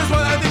 That's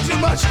why I think too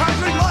much. I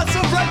drink lots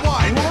of red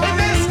wine. And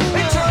this,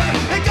 in turn,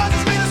 it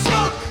causes me to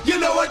smoke. You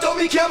know I don't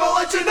mean camel,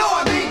 let you know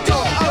I mean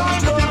dope. I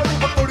was drinking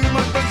a 40 with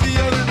my friends the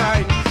other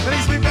night. And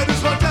he's been better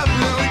fucked up,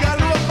 and then we got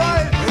into a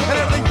fight. And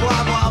everything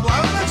blah, blah,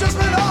 blah. And that's just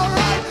been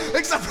alright.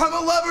 Except I'm a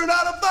lover,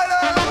 not a fighter.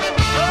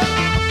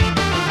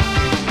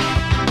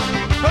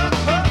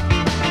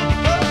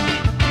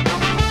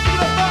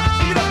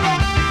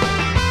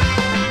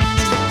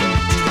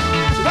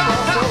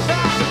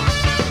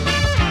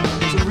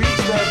 To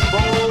reach that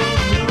bold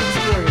new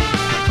experience,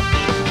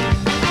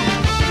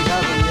 you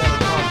haven't yet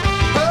accomplished.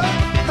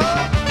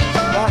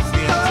 That's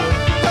the answer.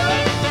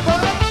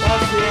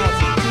 That's the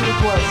answer to the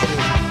question.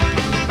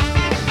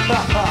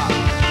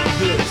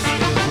 This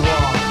is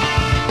wrong.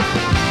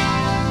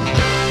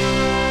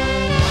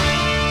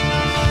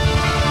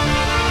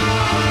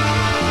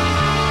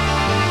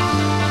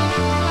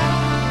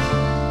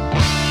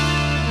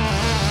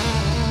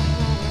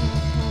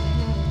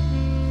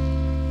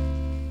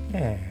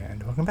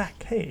 And welcome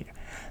back. Hey,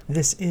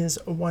 this is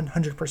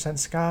 100%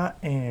 Ska,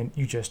 and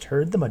you just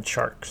heard the Mud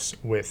Sharks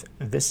with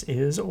This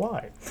Is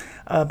Why.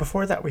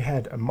 Before that, we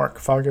had Mark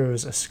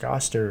Fago's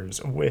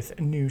Skasters with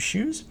New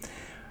Shoes.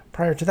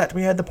 Prior to that,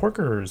 we had the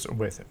Porkers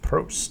with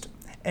Prost.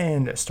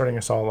 And starting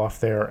us all off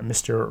there,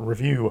 Mr.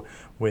 Review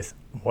with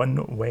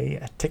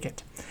one-way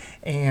ticket.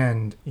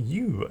 And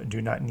you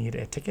do not need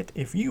a ticket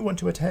if you want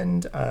to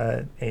attend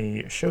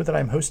a show that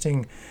I'm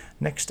hosting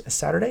next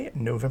Saturday,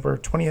 November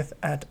 20th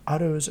at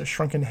Otto's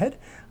Shrunken Head,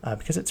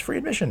 because it's free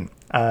admission.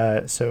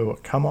 So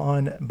come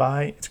on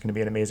by. It's going to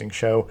be an amazing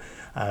show.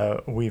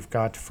 We've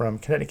got from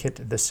Connecticut,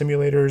 the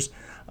Simulators,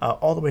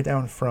 all the way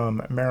down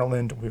from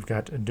Maryland, we've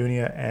got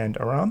Dunia and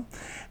Aram.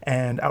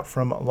 And out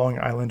from Long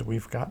Island,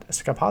 we've got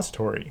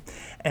Scapository.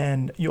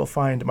 And you'll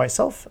find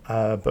myself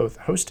both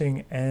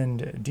hosting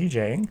and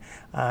DJing.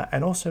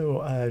 And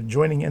also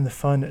joining in the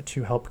fun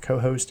to help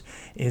co-host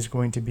is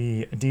going to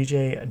be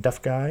DJ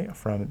Duff Guy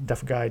from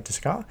Duff Guide to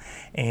Ska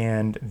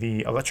and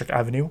the Electric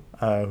Avenue,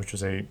 which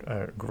was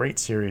a great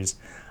series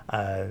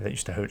that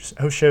used to host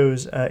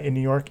shows in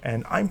New York,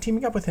 and I'm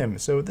teaming up with him,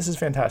 so this is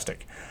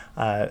fantastic.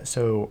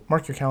 So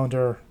mark your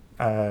calendar,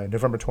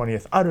 November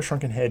 20th, Otto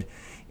Shrunken Head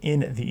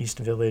in the East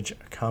Village.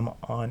 Come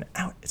on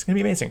out. It's going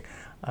to be amazing.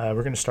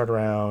 We're going to start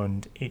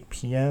around 8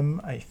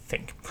 p.m., I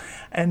think.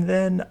 And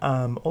then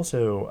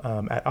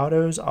also at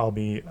Otto's, I'll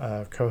be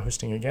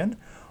co-hosting again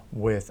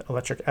with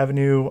Electric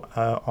Avenue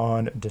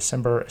on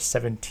December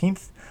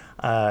 17th.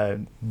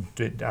 I'm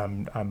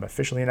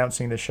officially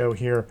announcing the show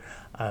here.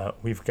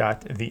 We've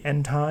got the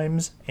End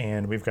Times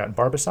and we've got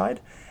Barbicide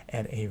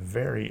and a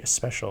very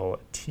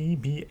special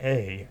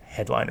TBA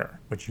headliner,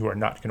 which you are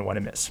not going to want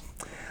to miss.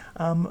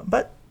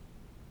 But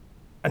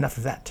enough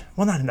of that.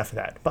 Well, not enough of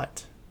that,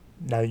 but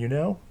now you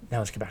know. Now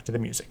let's get back to the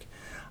music.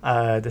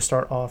 To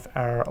start off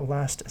our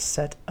last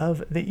set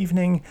of the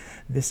evening,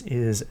 this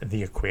is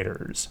The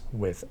Equators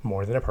with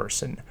More Than a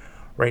Person,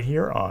 right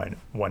here on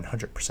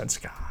 100%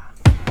 Ska.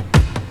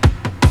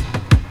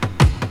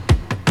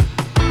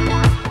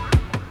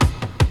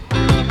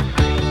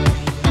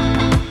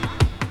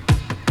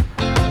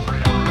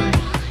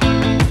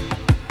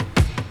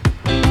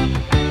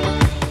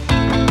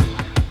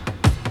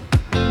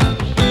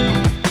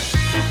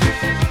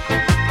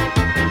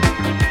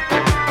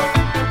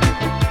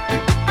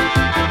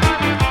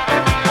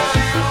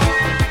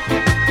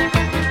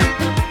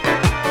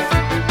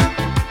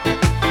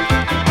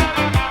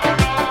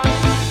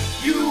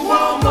 You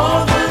are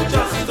more than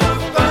just a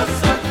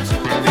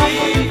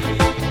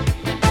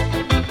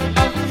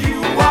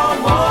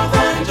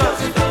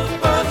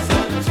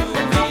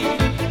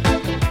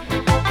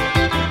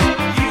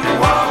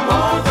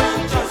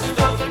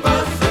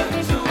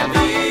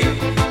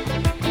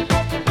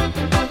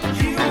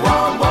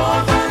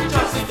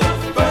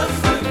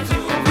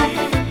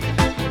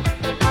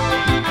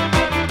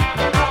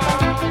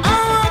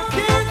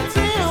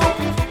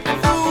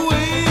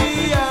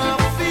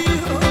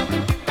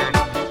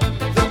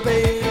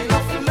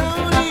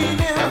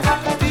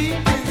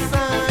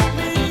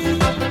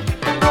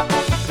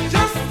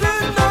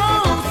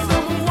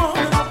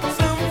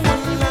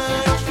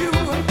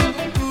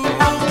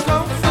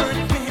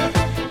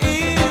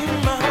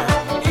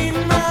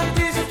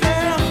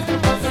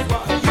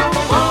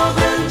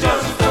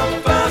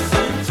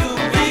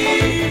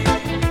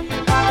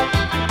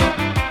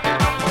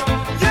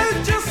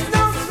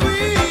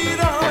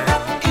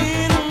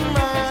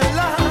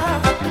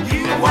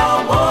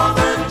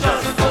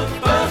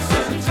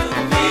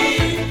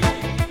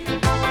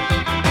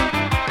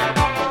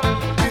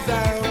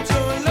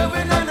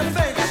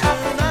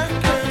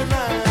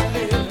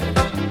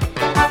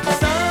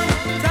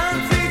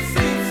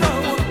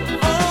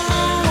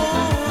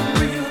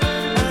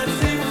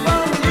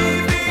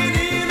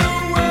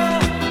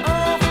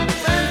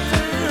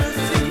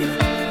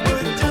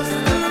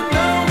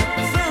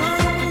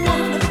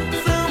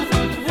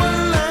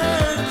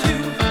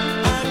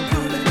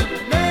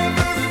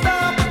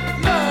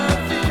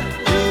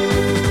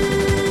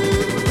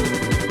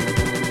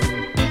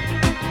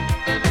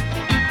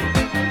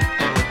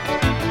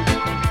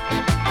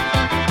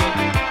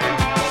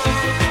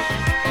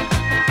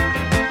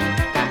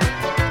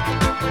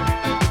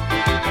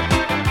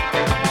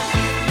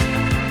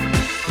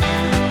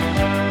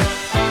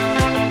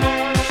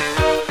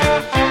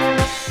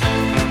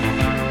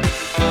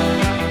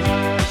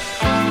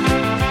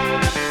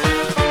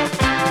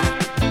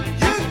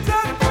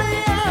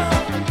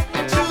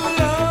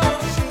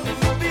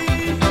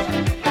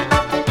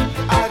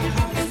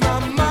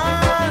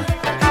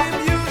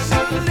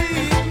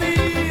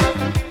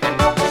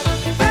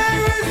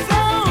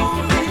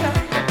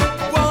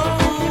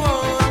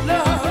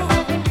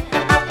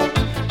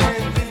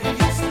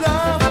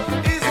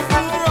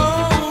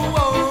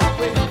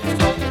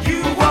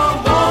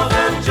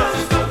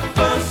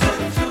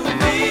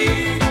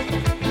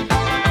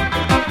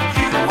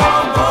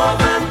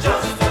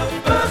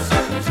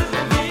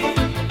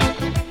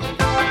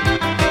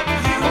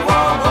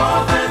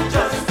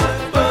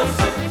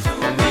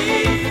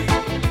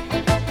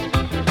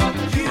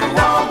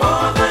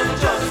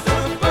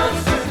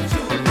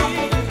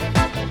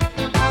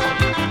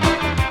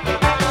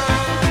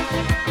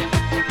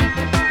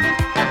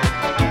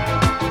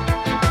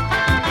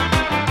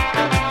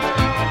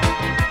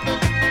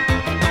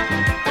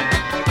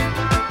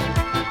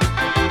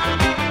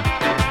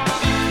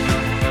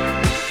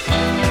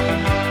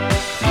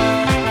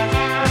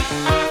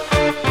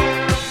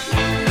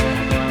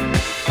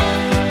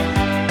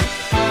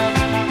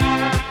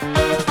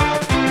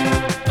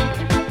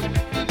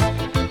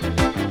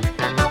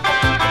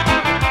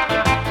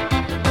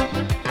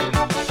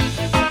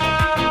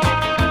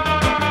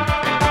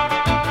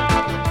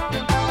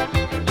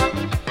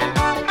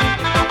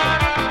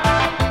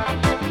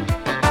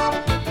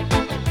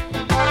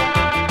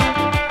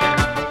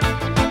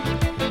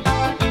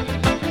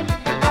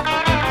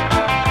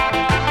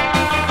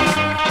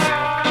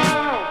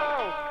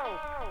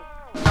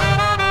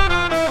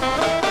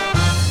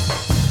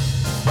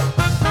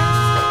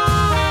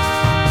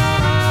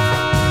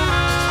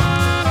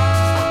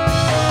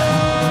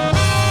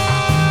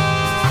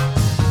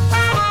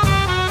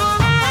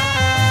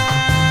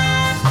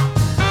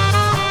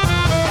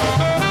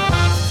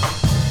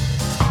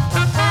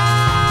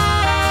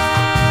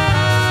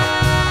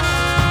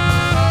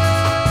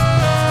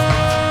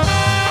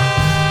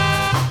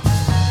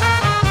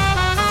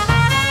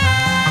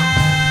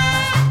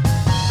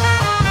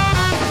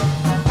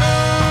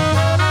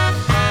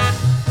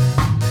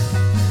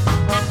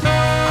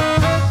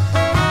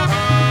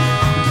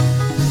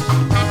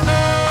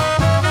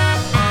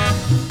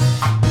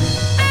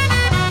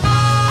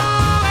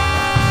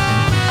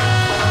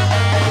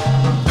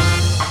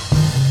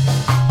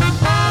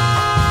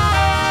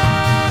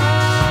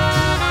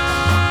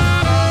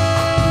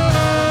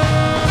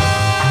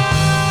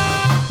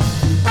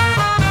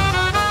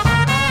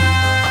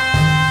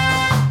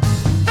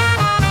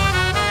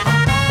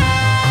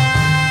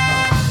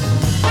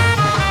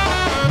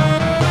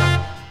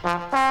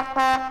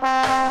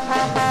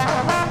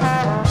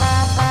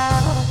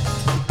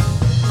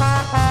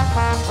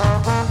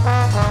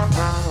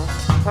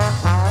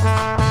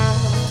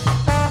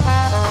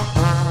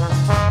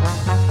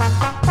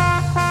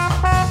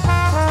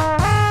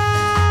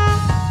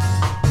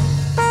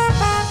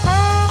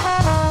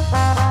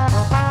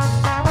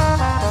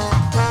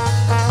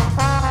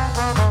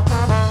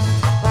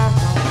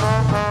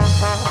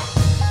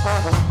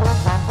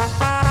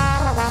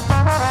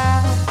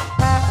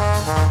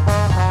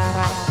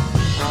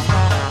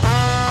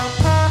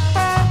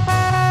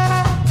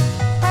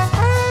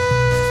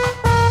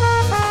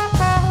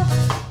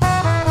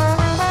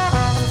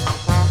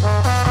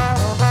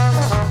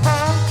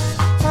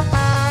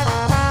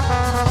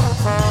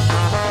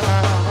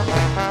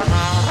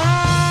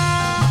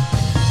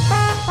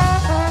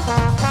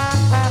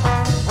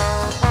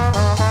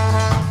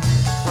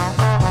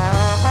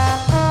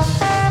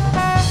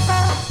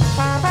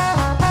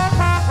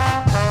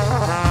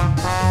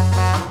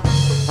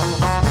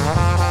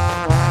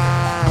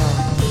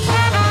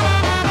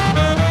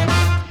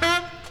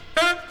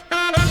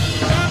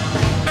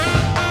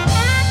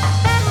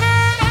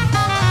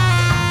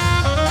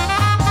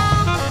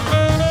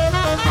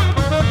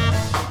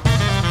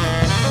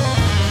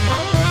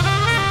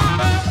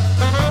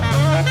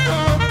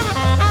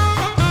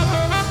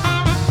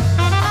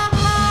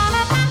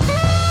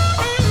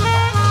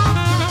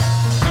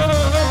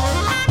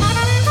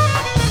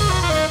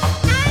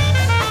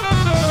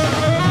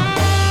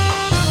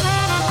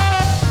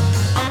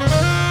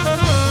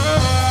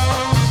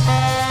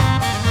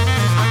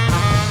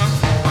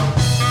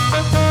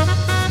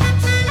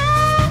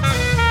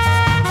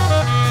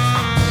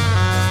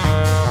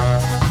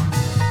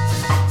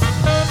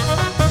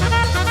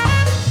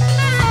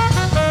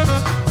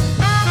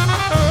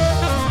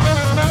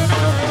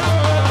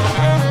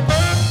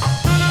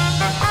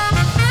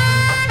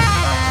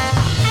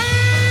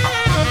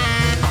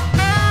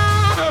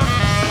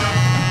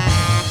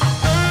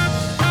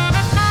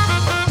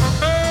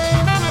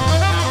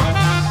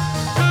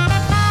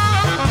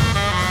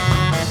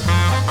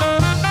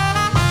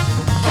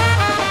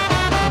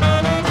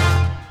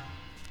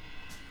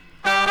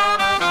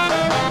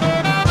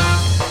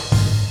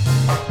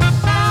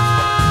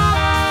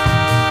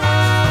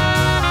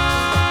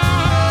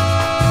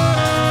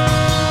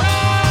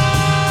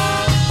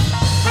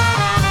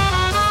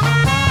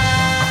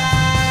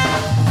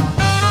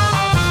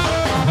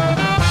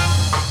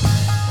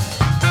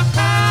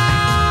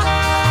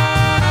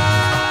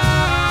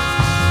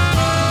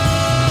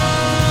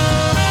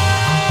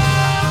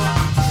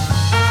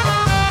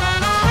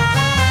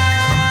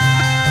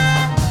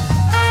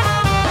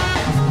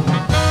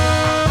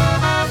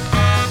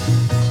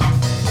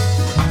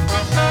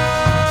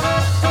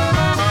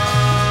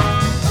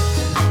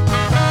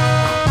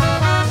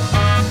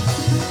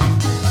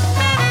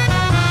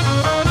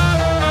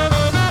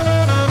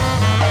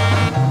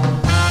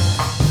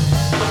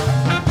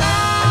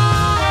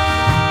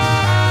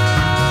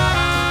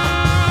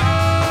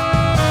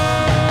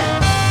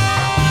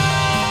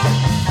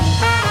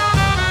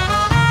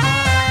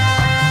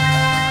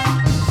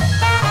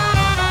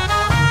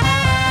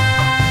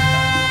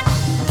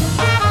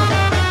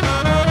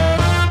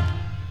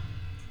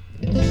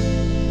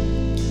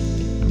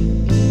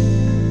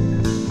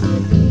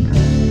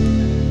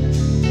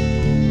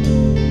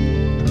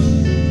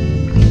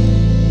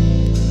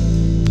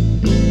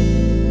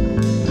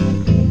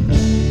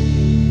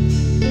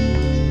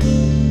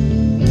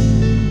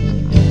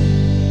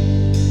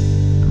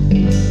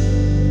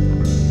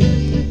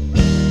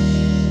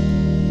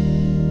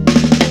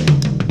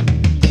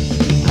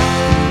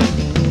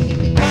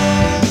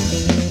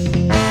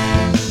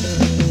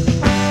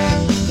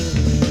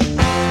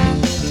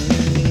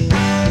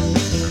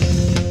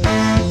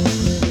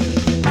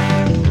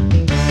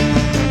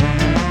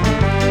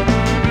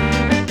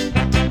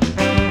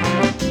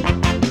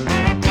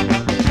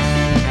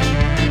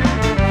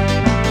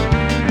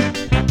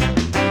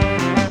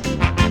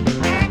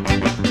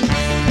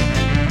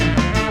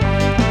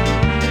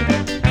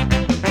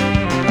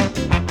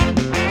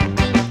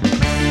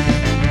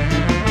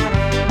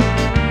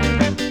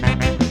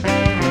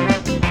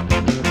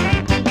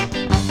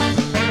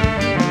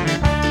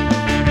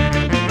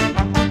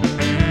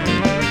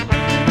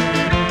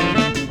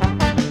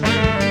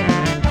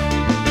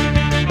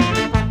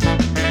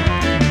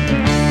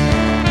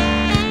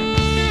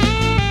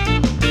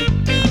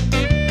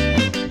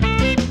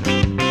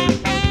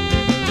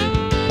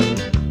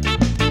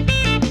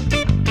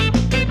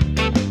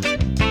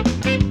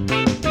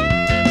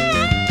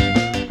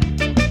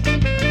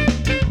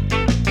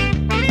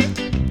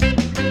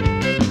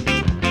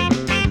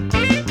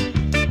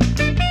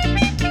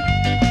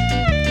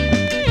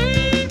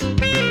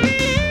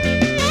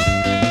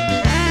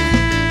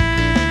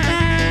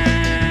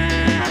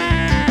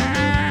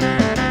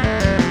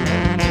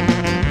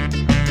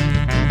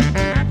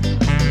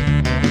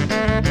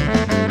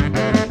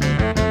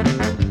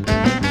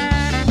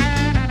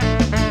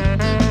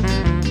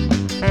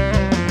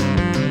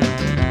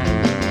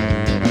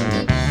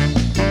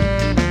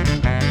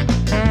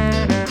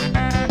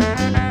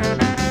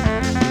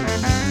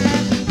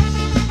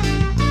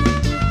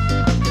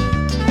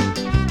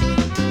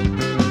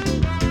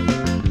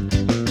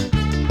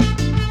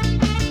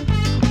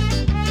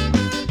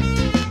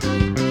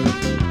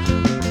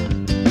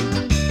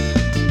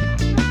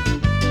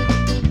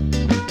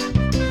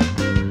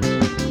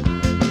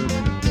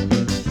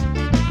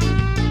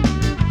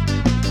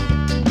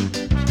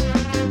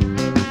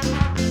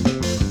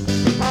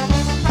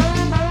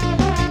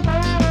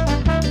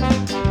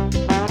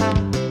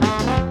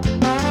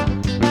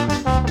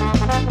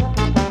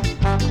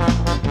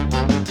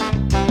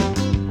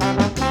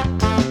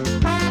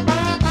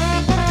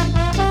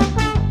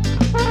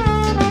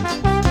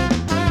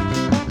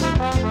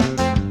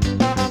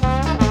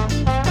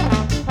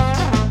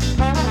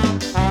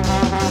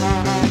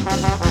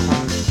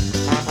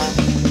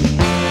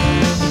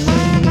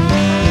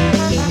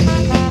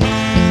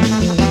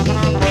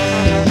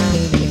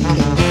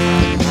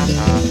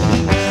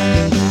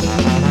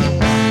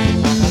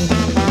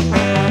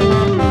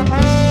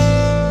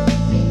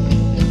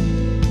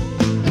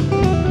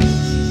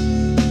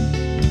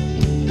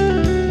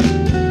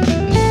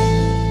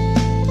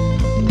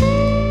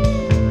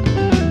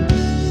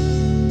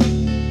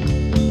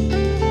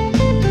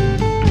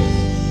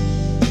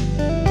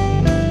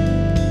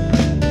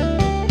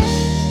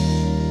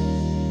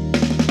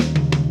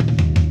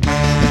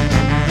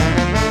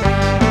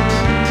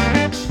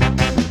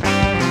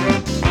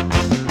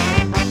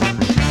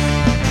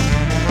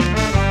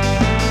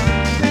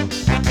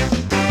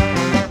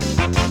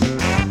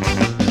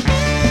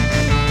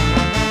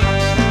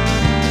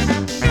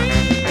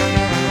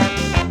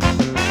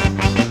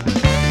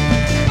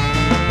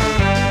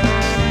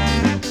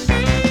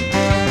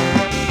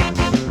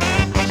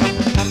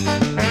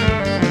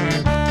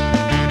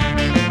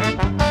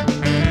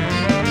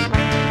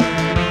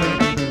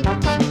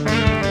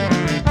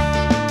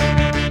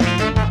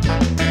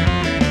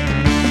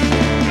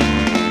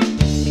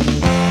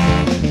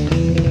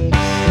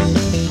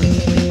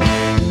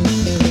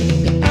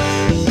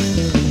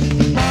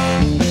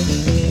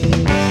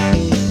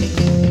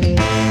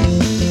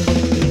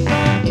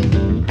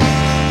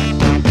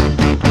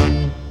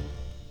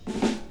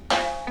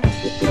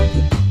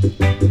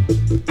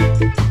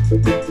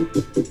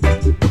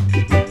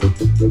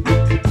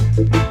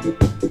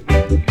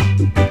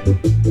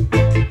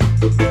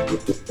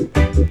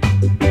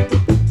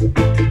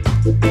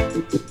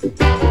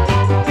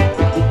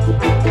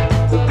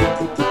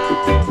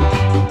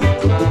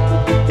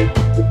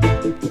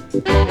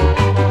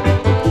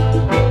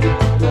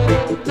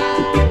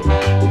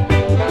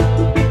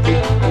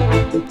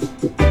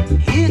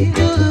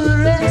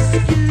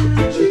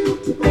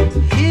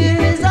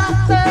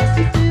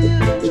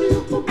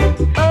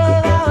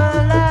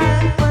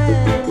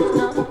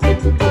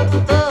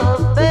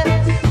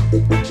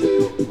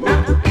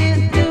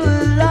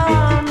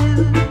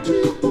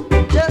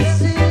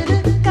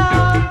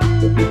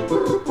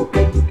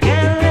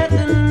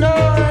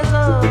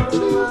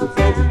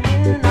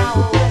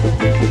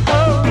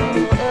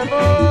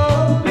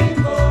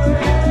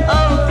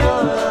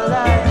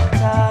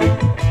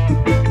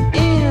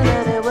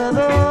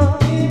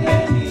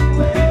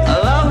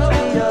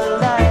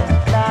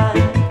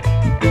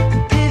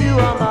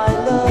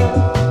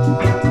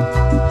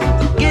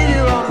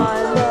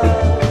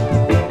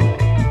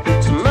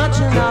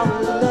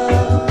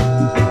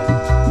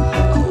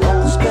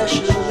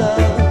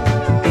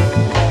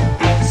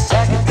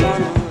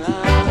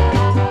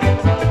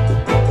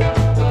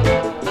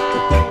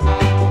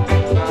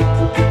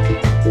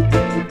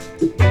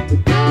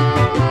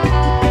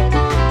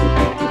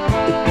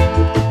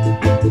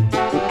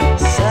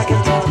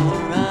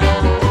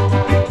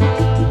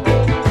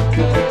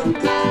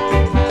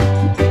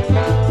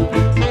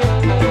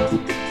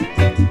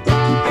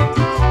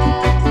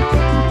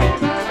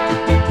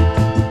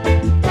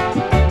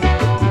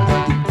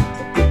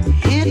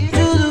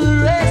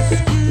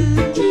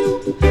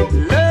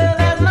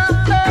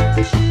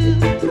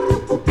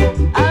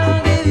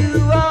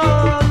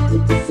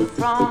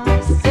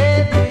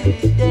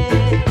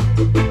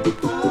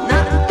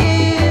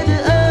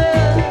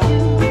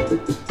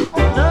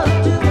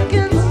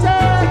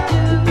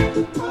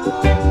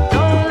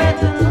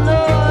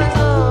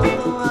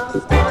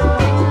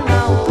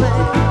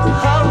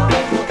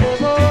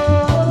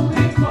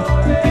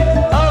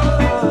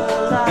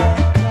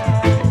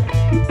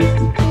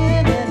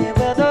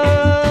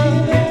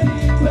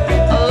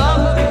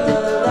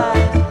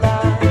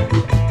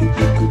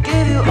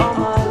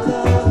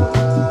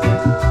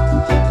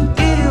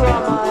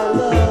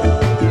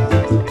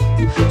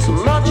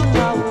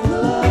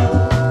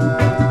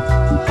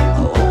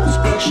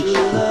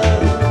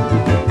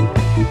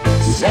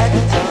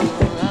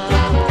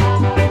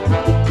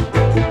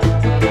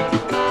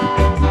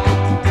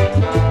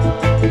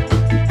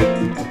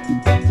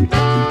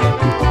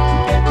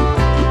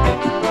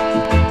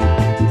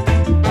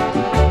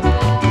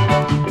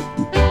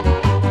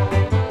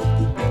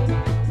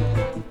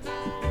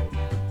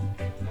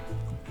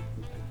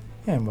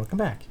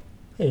back.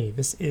 Hey,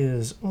 this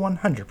is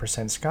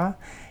 100% Ska,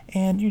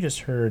 and you just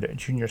heard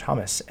Junior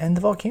Thomas and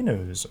the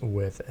Volcanoes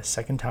with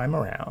Second Time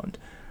Around.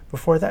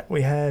 Before that,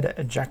 we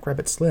had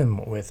Jackrabbit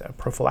Slim with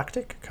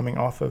Prophylactic, coming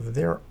off of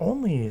their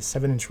only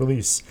 7-inch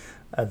release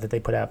that they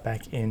put out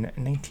back in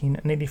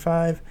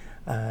 1985.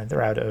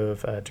 They're out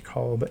of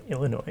DeKalb,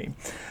 Illinois.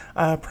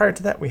 Prior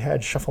to that, we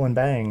had Shuffle and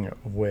Bang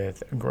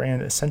with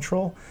Grand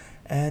Central,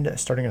 and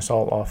starting us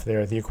all off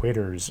there, The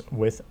Equators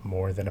with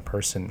More Than a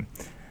Person.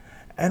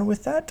 And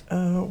with that,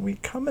 we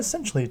come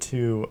essentially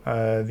to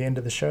the end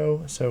of the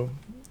show. So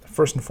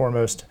first and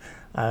foremost,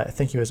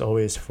 thank you as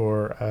always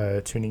for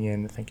tuning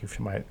in. Thank you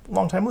for my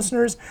longtime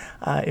listeners.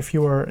 If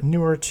you are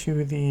newer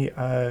to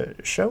the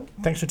show,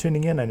 thanks for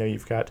tuning in. I know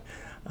you've got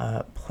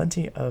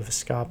plenty of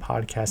ska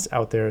podcasts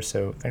out there,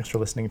 so thanks for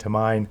listening to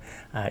mine.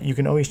 You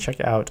can always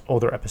check out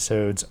older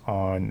episodes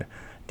on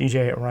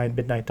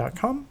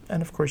djryanmidnight.com,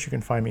 and of course you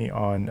can find me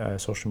on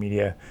social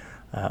media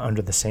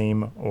under the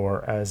same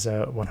or as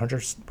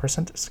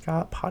 100%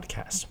 Ska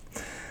Podcast.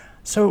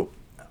 So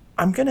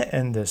I'm going to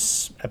end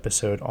this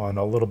episode on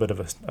a little bit of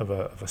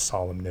a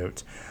solemn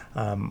note.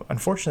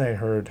 Unfortunately, I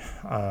heard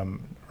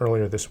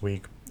earlier this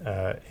week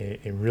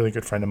a really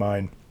good friend of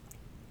mine,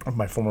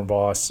 my former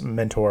boss,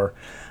 mentor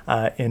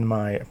in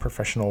my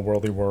professional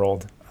worldly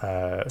world,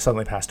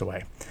 suddenly passed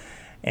away.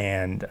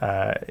 And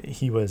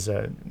he was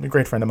a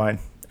great friend of mine,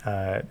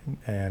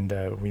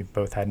 and we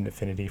both had an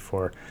affinity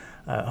for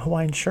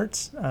Hawaiian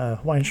shirts,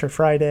 Hawaiian Shirt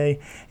Friday,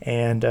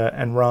 and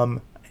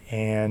rum,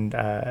 and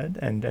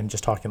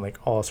just talking like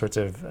all sorts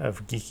of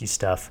geeky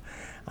stuff.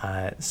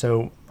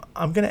 So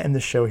I'm gonna end the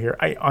show here.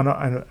 And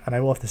I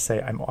will have to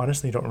say, I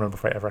honestly don't remember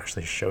if I ever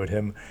actually showed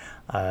him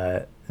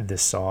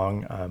this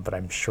song, but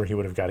I'm sure he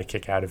would have got a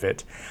kick out of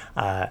it.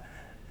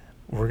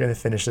 We're going to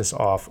finish this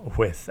off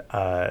with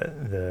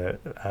the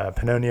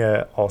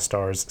Pannonia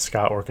All-Stars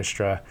Ska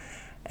Orchestra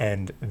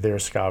and their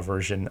ska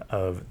version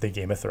of the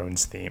Game of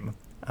Thrones theme.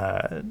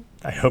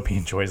 I hope he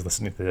enjoys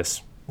listening to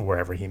this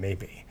wherever he may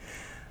be.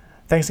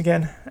 Thanks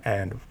again,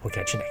 and we'll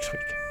catch you next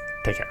week.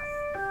 Take care.